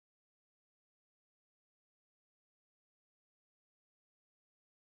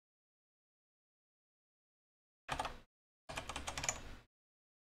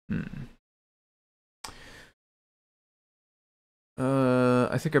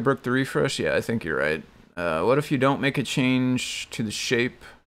 I think I broke the refresh. Yeah, I think you're right. What if you don't make a change to the shape,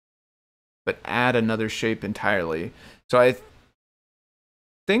 but add another shape entirely? So I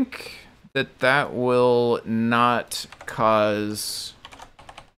think that will not cause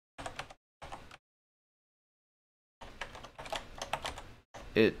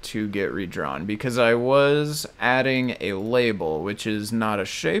it to get redrawn, because I was adding a label, which is not a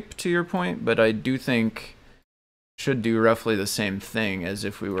shape to your point, but I do think should do roughly the same thing as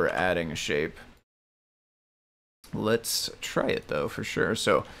if we were adding a shape. Let's try it though for sure.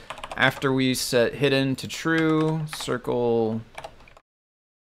 So after we set hidden to true, circle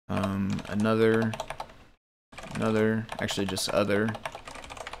another, actually just other.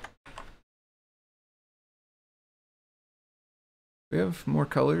 We have more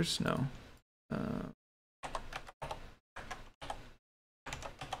colors? No.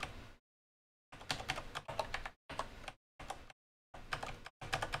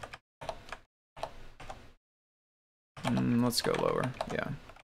 Let's go lower. Yeah.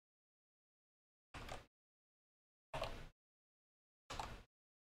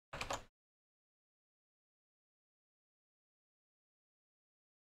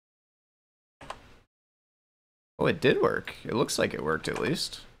 Oh, it did work. It looks like it worked at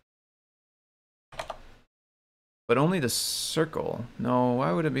least. But only the circle. No,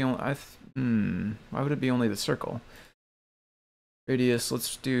 why would it be only why would it be only the circle? Radius,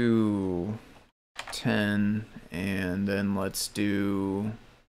 let's do 10, and then let's do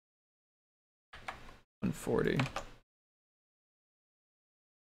 140.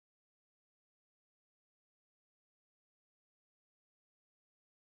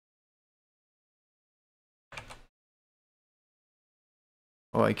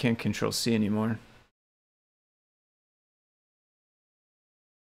 Oh, I can't control C anymore.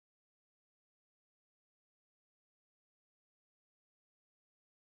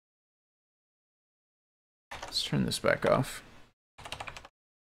 Let's turn this back off.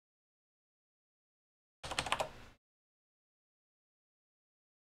 I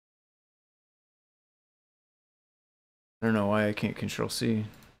don't know why I can't control C.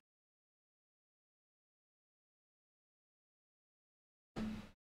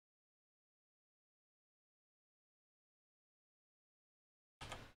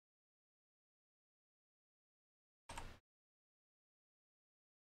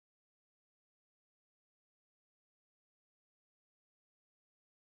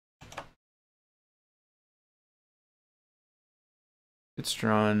 Gets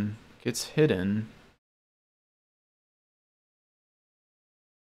drawn, gets hidden.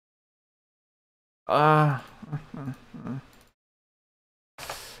 What?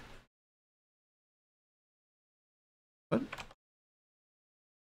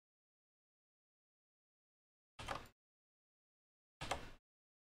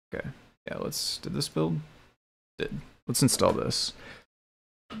 Okay. Yeah, did this build? Did. Let's install this.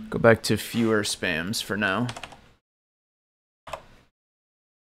 Go back to fewer spams for now.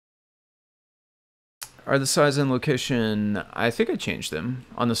 Are the size and location, I think I changed them.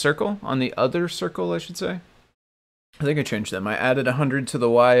 On the circle? On the other circle, I should say. I think I changed them. I added 100 to the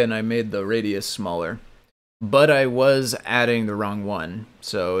Y and I made the radius smaller. but I was adding the wrong one.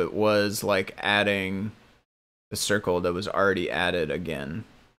 So it was like adding the circle that was already added again.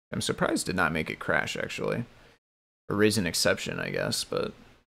 I'm surprised it did not make it crash, actually. Or raise an exception, I guess, but...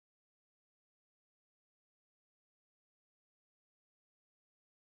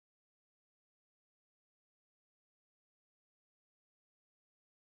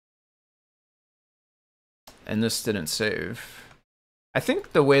 And this didn't save. I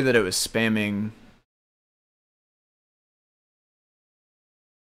think the way that it was spamming...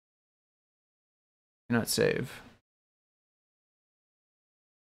 Cannot save.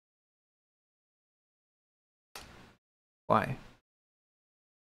 Why?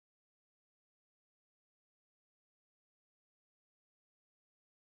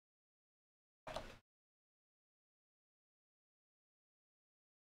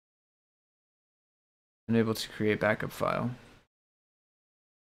 Unable to create backup file.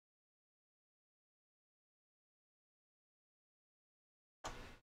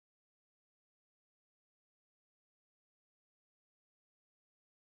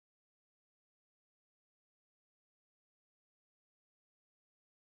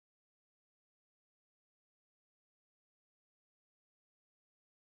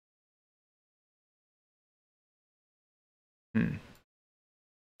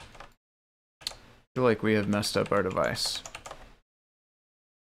 I feel like we have messed up our device.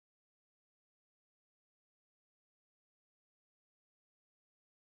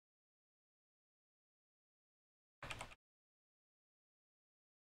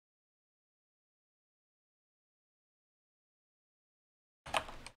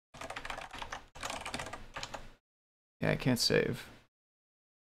 Yeah, I can't save.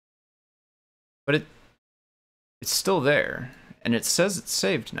 But it's still there, and it says it's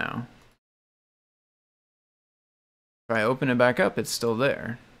saved now. If I open it back up, it's still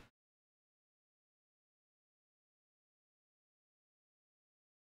there.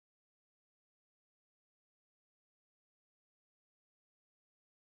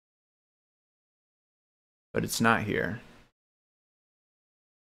 But it's not here.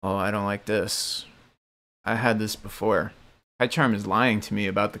 Oh, I don't like this. I had this before. PyCharm is lying to me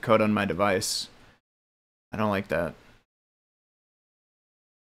about the code on my device. I don't like that.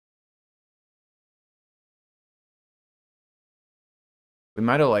 We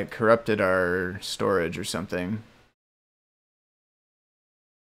might have like corrupted our storage or something.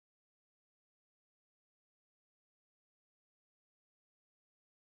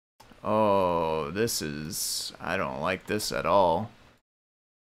 Oh, this is... I don't like this at all.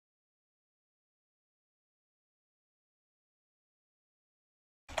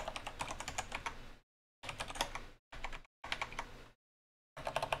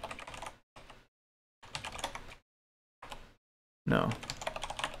 No.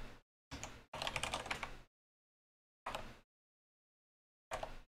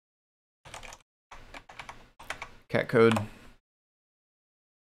 Cat code.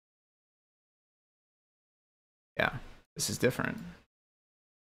 Yeah, this is different.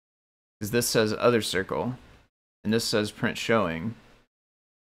 Because this says other circle, and this says print showing.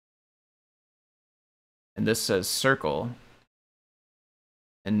 And this says circle,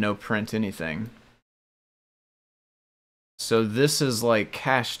 and no print anything. So this is like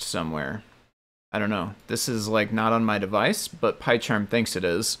cached somewhere. I don't know. This is like not on my device, but PyCharm thinks it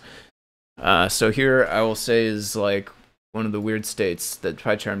is. So here I will say is like one of the weird states that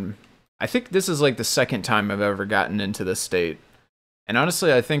PyCharm... I think this is like the second time I've ever gotten into this state. And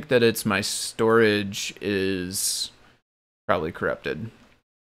honestly, I think that it's my storage is probably corrupted.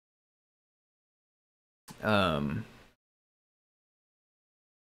 I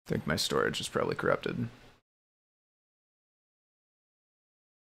think my storage is probably corrupted.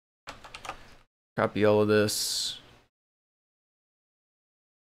 Copy all of this.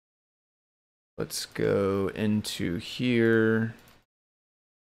 Let's go into here.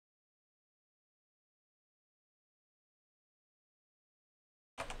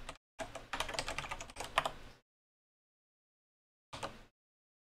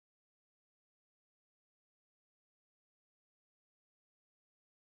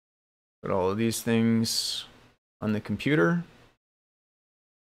 Put all of these things on the computer.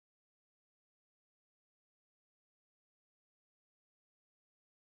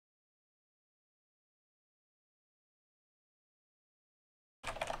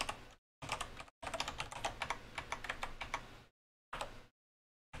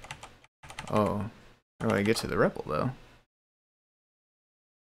 Oh, how do I get to the REPL though?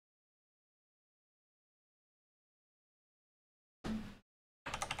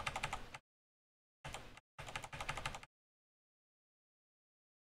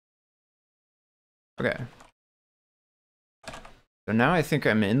 Okay, So now I think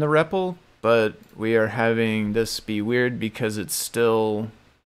I'm in the REPL, but we are having this be weird because it's still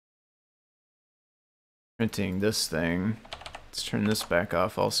printing this thing. Let's turn this back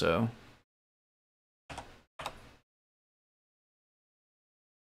off also.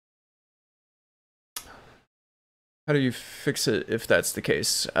 How do you fix it if that's the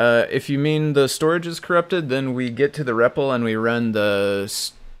case? If you mean the storage is corrupted, then we get to the REPL and we run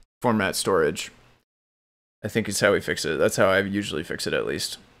the format storage. I think is how we fix it. That's how I usually fix it, at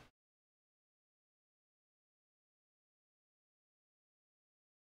least.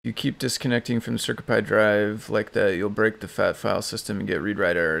 You keep disconnecting from the CircuitPy drive like that, you'll break the FAT file system and get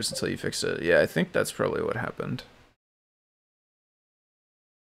read-write errors until you fix it. Yeah, I think that's probably what happened.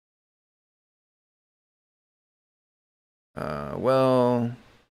 Well,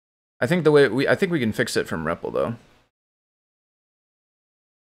 I think I think we can fix it from REPL though.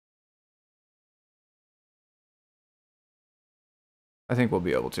 I think we'll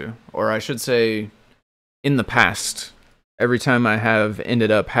be able to, or I should say, in the past, every time I have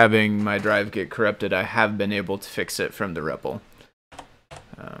ended up having my drive get corrupted, I have been able to fix it from the REPL.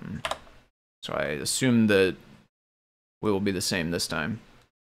 So I assume that we will be the same this time,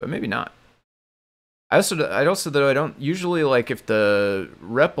 but maybe not. I don't usually like if the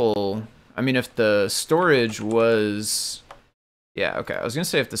REPL, I mean if the storage was, yeah, okay, I was gonna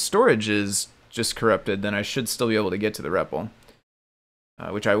say if the storage is just corrupted, then I should still be able to get to the REPL.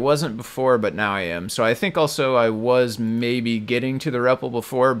 Which I wasn't before, but now I am. So I think also I was maybe getting to the REPL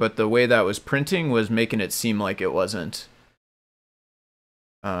before, but the way that was printing was making it seem like it wasn't.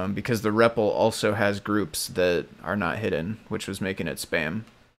 Because the REPL also has groups that are not hidden, which was making it spam.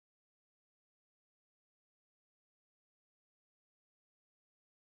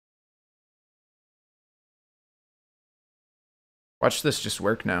 Watch this just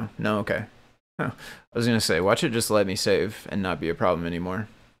work now. No, okay. I was gonna say, watch it just let me save and not be a problem anymore.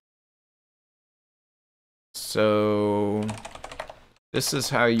 So this is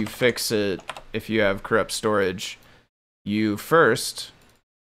how you fix it if you have corrupt storage. You first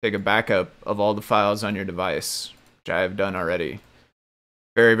take a backup of all the files on your device, which I have done already.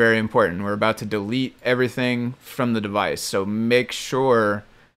 Very, very important. We're about to delete everything from the device, so make sure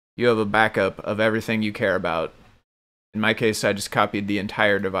you have a backup of everything you care about. In my case, I just copied the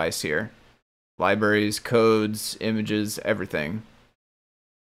entire device here. Libraries, codes, images, everything.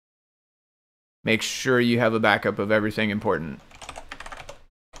 Make sure you have a backup of everything important.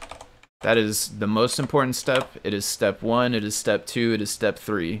 That is the most important step. It is step 1, it is step 2, it is step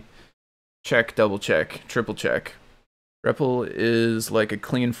 3. Check, double check, triple check. REPL is like a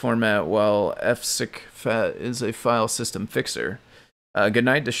clean format, while fsicFat is a file system fixer. Good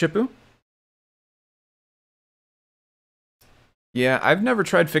night to Shippu. Yeah, I've never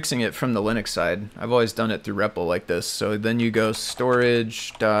tried fixing it from the Linux side. I've always done it through REPL like this. So then you go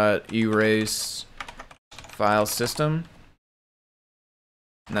storage.erase file system.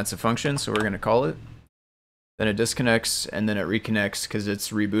 And that's a function, so we're going to call it. Then it disconnects, and then it reconnects because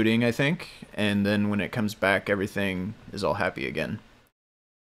it's rebooting, I think. And then when it comes back, everything is all happy again.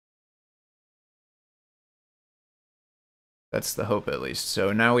 That's the hope, at least.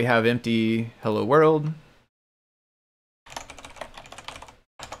 So now we have empty hello world.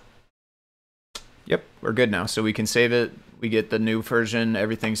 Yep, we're good now. So we can save it. We get the new version.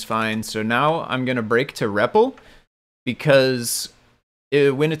 Everything's fine. So now I'm going to break to REPL because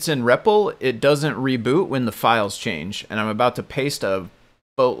when it's in REPL, it doesn't reboot when the files change. And I'm about to paste a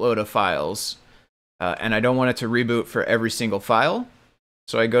boatload of files. And I don't want it to reboot for every single file.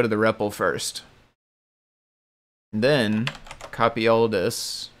 So I go to the REPL first. And then copy all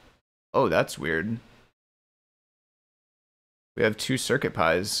this. Oh, that's weird. We have 2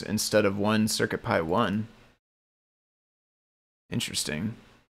 CircuitPys instead of 1 CircuitPy 1. Interesting.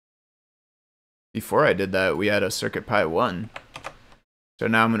 Before I did that, we had a CircuitPy 1. So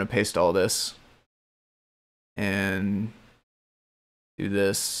now I'm going to paste all this. And do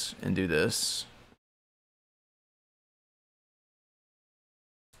this, and do this.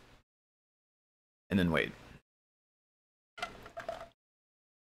 And then wait.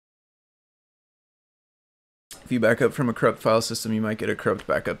 If you back up from a corrupt file system, you might get a corrupt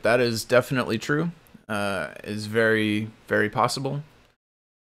backup. That is definitely true. Is very, very possible.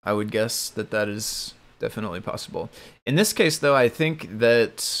 I would guess that that is definitely possible. In this case, though, I think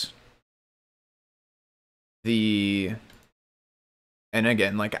that and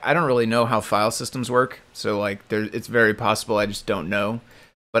again, like, I don't really know how file systems work, so like, it's very possible I just don't know.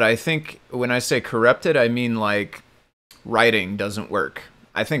 But I think when I say corrupted, I mean like writing doesn't work.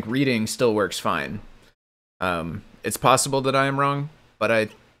 I think reading still works fine. It's possible that I am wrong, but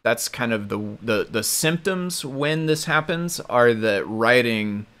that's kind of the symptoms when this happens are that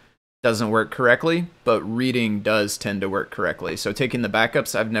writing doesn't work correctly, but reading does tend to work correctly. So taking the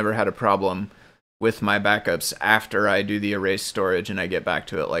backups, I've never had a problem with my backups after I do the erase storage and I get back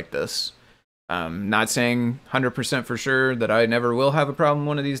to it like this. Not saying 100% for sure that I never will have a problem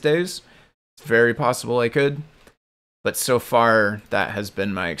one of these days. It's very possible I could. But so far, that has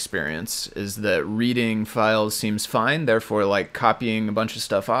been my experience, is that reading files seems fine. Therefore, like copying a bunch of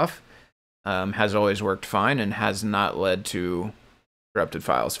stuff off has always worked fine and has not led to corrupted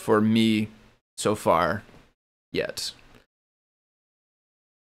files for me so far yet.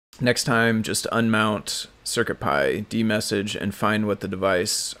 Next time, just unmount CircuitPy, demessage, and find what the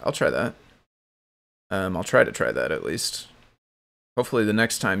device... I'll try that. I'll try to try that at least. Hopefully the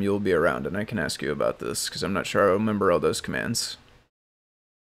next time you'll be around and I can ask you about this, because I'm not sure I remember all those commands.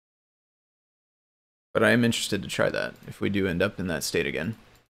 But I am interested to try that, if we do end up in that state again.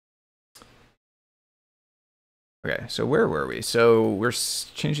 Okay, so where were we? So we're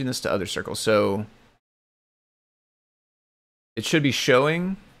changing this to other circle. So it should be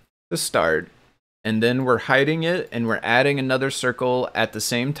showing the start, and then we're hiding it, and we're adding another circle at the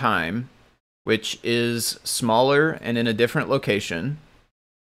same time, which is smaller and in a different location.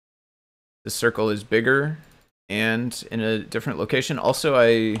 The circle is bigger and in a different location. Also,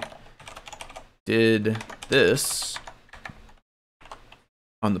 I did this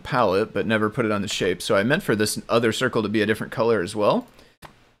on the palette, but never put it on the shape. So I meant for this other circle to be a different color as well.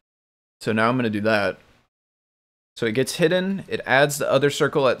 So now I'm going to do that. So it gets hidden, it adds the other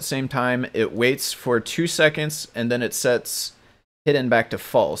circle at the same time, it waits for 2 seconds, and then it sets hidden back to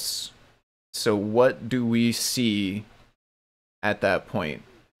false. So what do we see at that point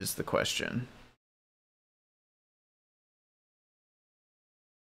is the question.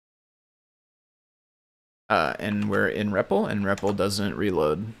 And we're in REPL, and REPL doesn't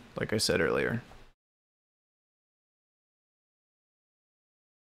reload, like I said earlier.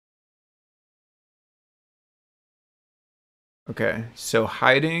 Okay, so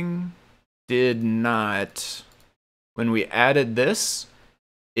hiding did not, when we added this,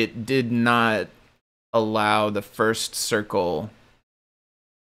 it did not allow the first circle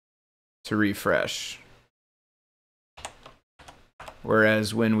to refresh.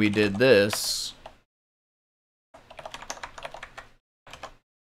 Whereas when we did this,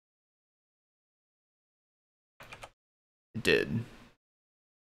 it did.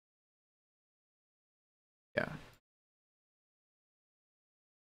 Yeah.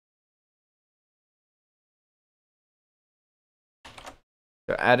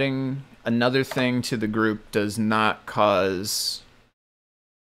 So adding another thing to the group does not cause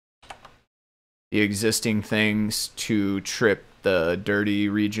the existing things to trip the dirty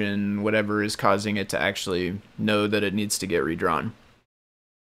region, whatever is causing it to actually know that it needs to get redrawn.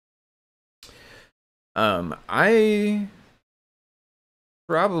 I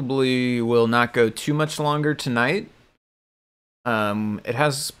probably will not go too much longer tonight. It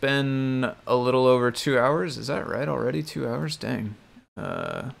has been a little over 2 hours. Is that right already? 2 hours? Dang.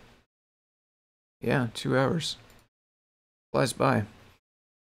 Yeah, 2 hours. Flies by.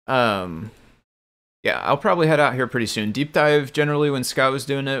 Yeah, I'll probably head out here pretty soon. Deep dive, generally when Scott was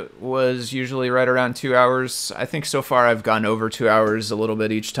doing it, was usually right around 2 hours. I think so far I've gone over 2 hours a little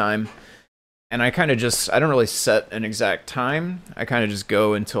bit each time. And I kind of just, I don't really set an exact time. I kind of just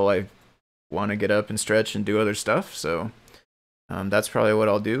go until I want to get up and stretch and do other stuff. So that's probably what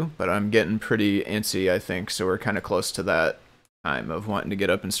I'll do. But I'm getting pretty antsy, I think. So we're kind of close to that time of wanting to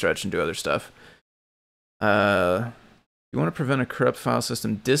get up and stretch and do other stuff. You want to prevent a corrupt file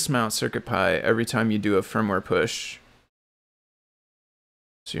system, dismount CircuitPy every time you do a firmware push.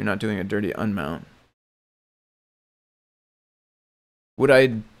 So you're not doing a dirty unmount. Would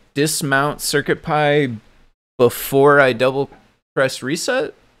I dismount CircuitPy before I double press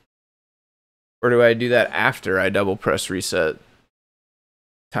reset? Or do I do that after I double press reset?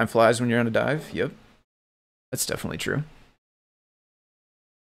 Time flies when you're on a dive? Yep. That's definitely true.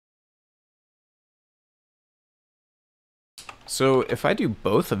 So if I do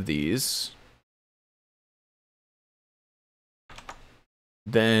both of these,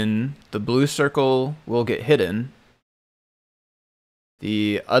 then the blue circle will get hidden.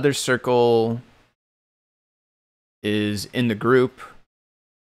 The other circle is in the group,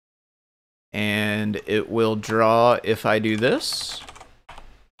 and it will draw if I do this.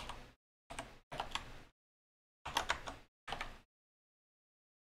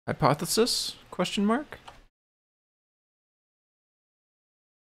 Hypothesis? Question mark?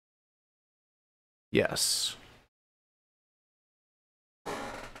 Yes.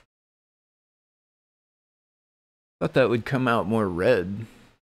 Thought that would come out more red.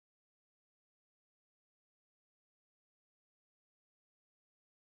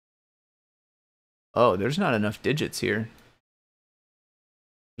 Oh, there's not enough digits here.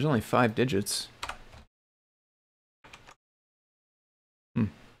 There's only 5 digits.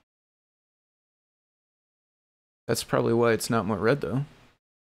 That's probably why it's not more red, though.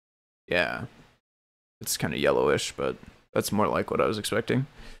 Yeah. It's kind of yellowish, but that's more like what I was expecting.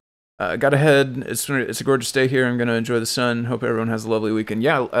 Got ahead. It's a gorgeous day here. I'm going to enjoy the sun. Hope everyone has a lovely weekend.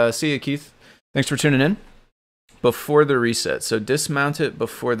 Yeah, see you, Keith. Thanks for tuning in. Before the reset. So dismount it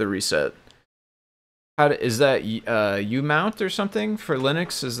before the reset. Is that U-mount or something for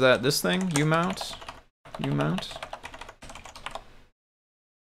Linux? Is that this thing? U-mount? U-mount?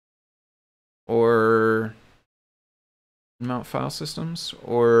 Or mount file systems?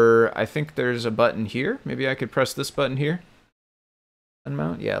 Or I think there's a button here. Maybe I could press this button here.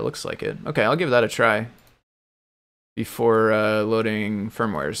 Unmount? Yeah, it looks like it. Okay, I'll give that a try before loading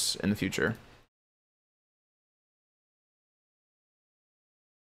firmwares in the future.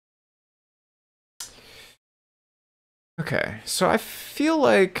 Okay, so I feel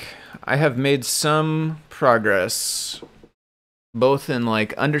like I have made some progress, both in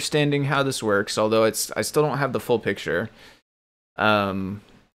like understanding how this works, although I still don't have the full picture.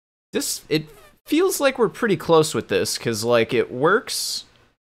 It feels like we're pretty close with this, because like it works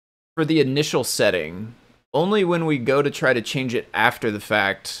for the initial setting. Only when we go to try to change it after the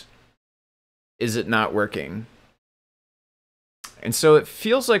fact is it not working. And so it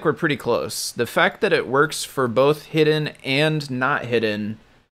feels like we're pretty close. The fact that it works for both hidden and not hidden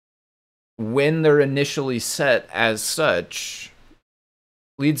when they're initially set as such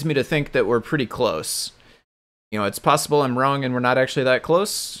leads me to think that we're pretty close. You know, it's possible I'm wrong and we're not actually that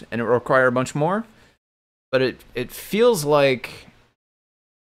close and it will require a bunch more. But it feels like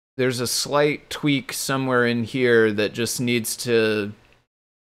there's a slight tweak somewhere in here that just needs to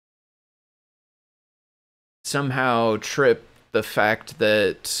somehow trip the fact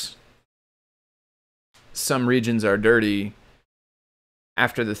that some regions are dirty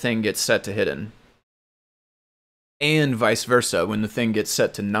after the thing gets set to hidden. And vice versa when the thing gets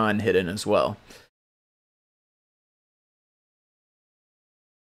set to non-hidden as well.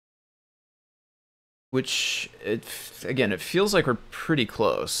 Which, again, it feels like we're pretty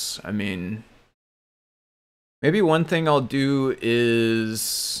close. I mean, maybe one thing I'll do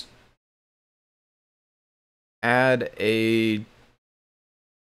is add a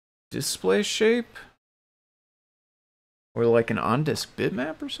display shape or like an on-disk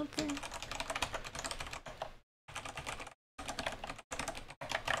bitmap or something.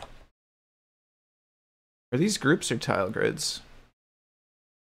 Are these groups or tile grids?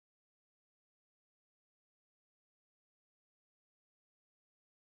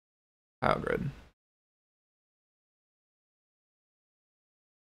 Tile grid.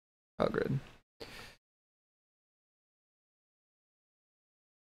 Tile grid.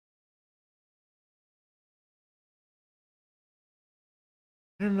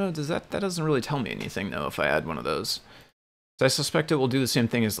 I don't know, that doesn't really tell me anything though if I add one of those. So I suspect it will do the same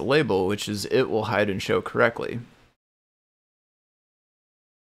thing as the label, which is it will hide and show correctly.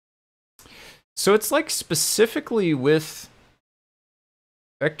 So it's like specifically with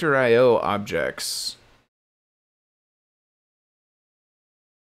vector IO objects,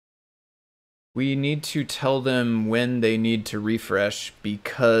 we need to tell them when they need to refresh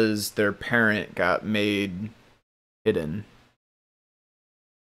because their parent got made hidden.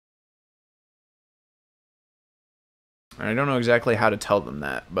 I don't know exactly how to tell them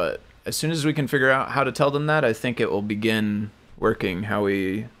that, but as soon as we can figure out how to tell them that, I think it will begin working how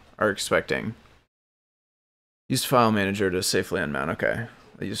we are expecting. Use file manager to safely unmount. Okay,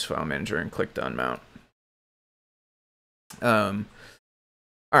 I use file manager and click to unmount.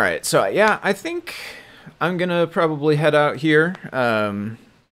 All right, so yeah, I think I'm gonna probably head out here.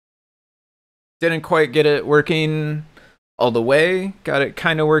 Didn't quite get it working all the way. Got it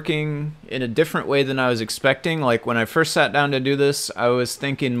kind of working in a different way than I was expecting. Like when I first sat down to do this, I was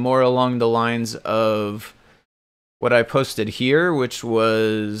thinking more along the lines of what I posted here, which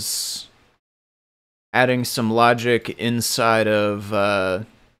was adding some logic inside of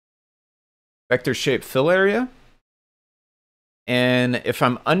vector shape fill area. And if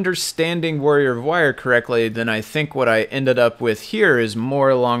I'm understanding Warrior of Wire correctly, then I think what I ended up with here is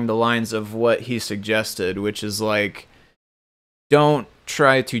more along the lines of what he suggested, which is like, don't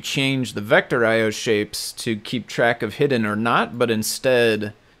try to change the vector IO shapes to keep track of hidden or not, but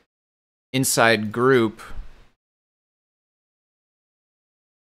instead, inside group.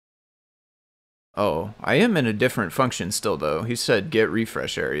 Oh, I am in a different function still, though. He said get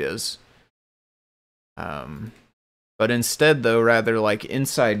refresh areas. But instead, though, rather like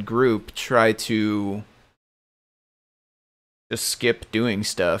inside group, try to just skip doing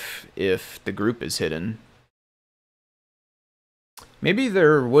stuff if the group is hidden. Maybe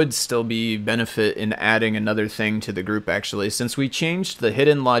there would still be benefit in adding another thing to the group, actually. Since we changed the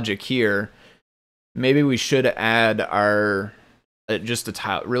hidden logic here, maybe we should add our, just a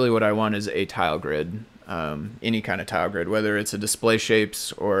tile. Really what I want is a tile grid. Any kind of tile grid, whether it's a display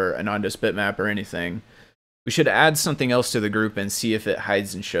shapes or a non-disp bitmap or anything. We should add something else to the group and see if it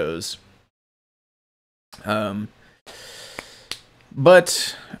hides and shows.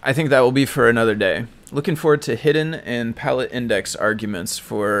 But I think that will be for another day. Looking forward to hidden and palette index arguments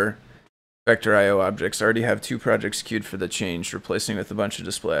for vector IO objects. I already have 2 projects queued for the change, replacing with a bunch of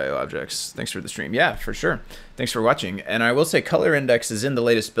display IO objects. Thanks for the stream. Yeah, for sure. Thanks for watching. And I will say color index is in the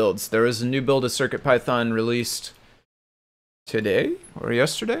latest builds. There was a new build of CircuitPython released today or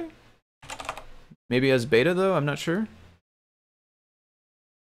yesterday. Maybe as beta though, I'm not sure.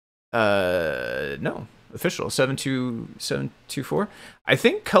 No. Official 7.2.7.2.4. I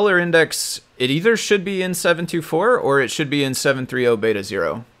think color index, it either should be in 7.2.4 or it should be in 7.3.0 beta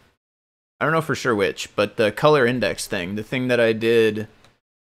 0. I don't know for sure which, but the color index thing, the thing that I did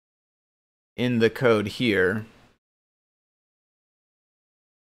in the code here,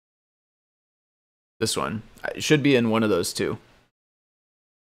 this one, it should be in one of those two,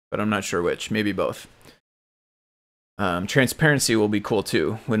 but I'm not sure which, maybe both. Transparency will be cool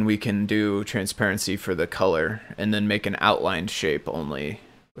too, when we can do transparency for the color and then make an outlined shape only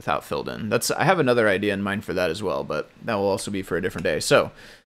without filled in. I have another idea in mind for that as well, but that will also be for a different day. So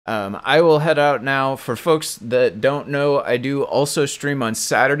I will head out now. For folks that don't know, I do also stream on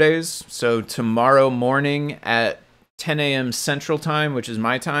Saturdays. So tomorrow morning at 10 a.m. Central Time, which is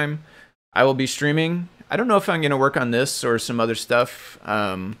my time, I will be streaming. I don't know if I'm going to work on this or some other stuff.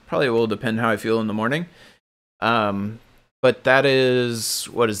 Probably will depend how I feel in the morning. But that is,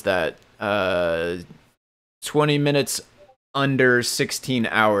 what is that? 20 minutes under 16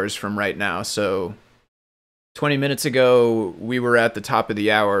 hours from right now. So 20 minutes ago, we were at the top of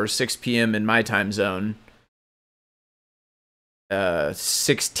the hour, 6 p.m. in my time zone.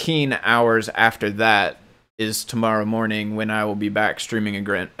 16 hours after that is tomorrow morning when I will be back streaming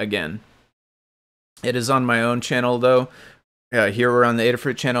again. It is on my own channel though. Here we're on the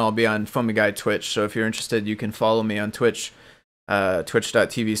Adafruit channel. I'll be on FoamyGuy Twitch. So if you're interested, you can follow me on Twitch,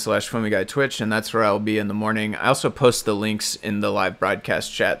 twitch.tv/FoamyGuyTwitch, and that's where I'll be in the morning. I also post the links in the live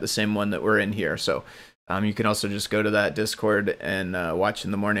broadcast chat, the same one that we're in here. So you can also just go to that Discord and watch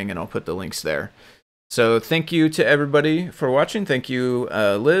in the morning, and I'll put the links there. So thank you to everybody for watching. Thank you,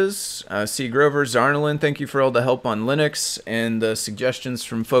 Liz, C. Grover, Zarnalin. Thank you for all the help on Linux and the suggestions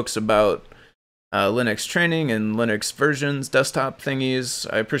from folks about Linux training and Linux versions, desktop thingies.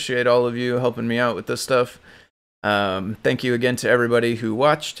 I appreciate all of you helping me out with this stuff. Thank you again to everybody who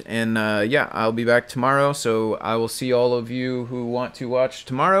watched, and yeah, I'll be back tomorrow, so I will see all of you who want to watch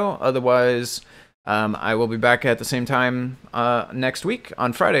tomorrow. Otherwise, I will be back at the same time next week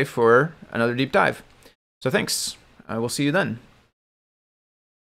on Friday for another deep dive. So thanks. I will see you then.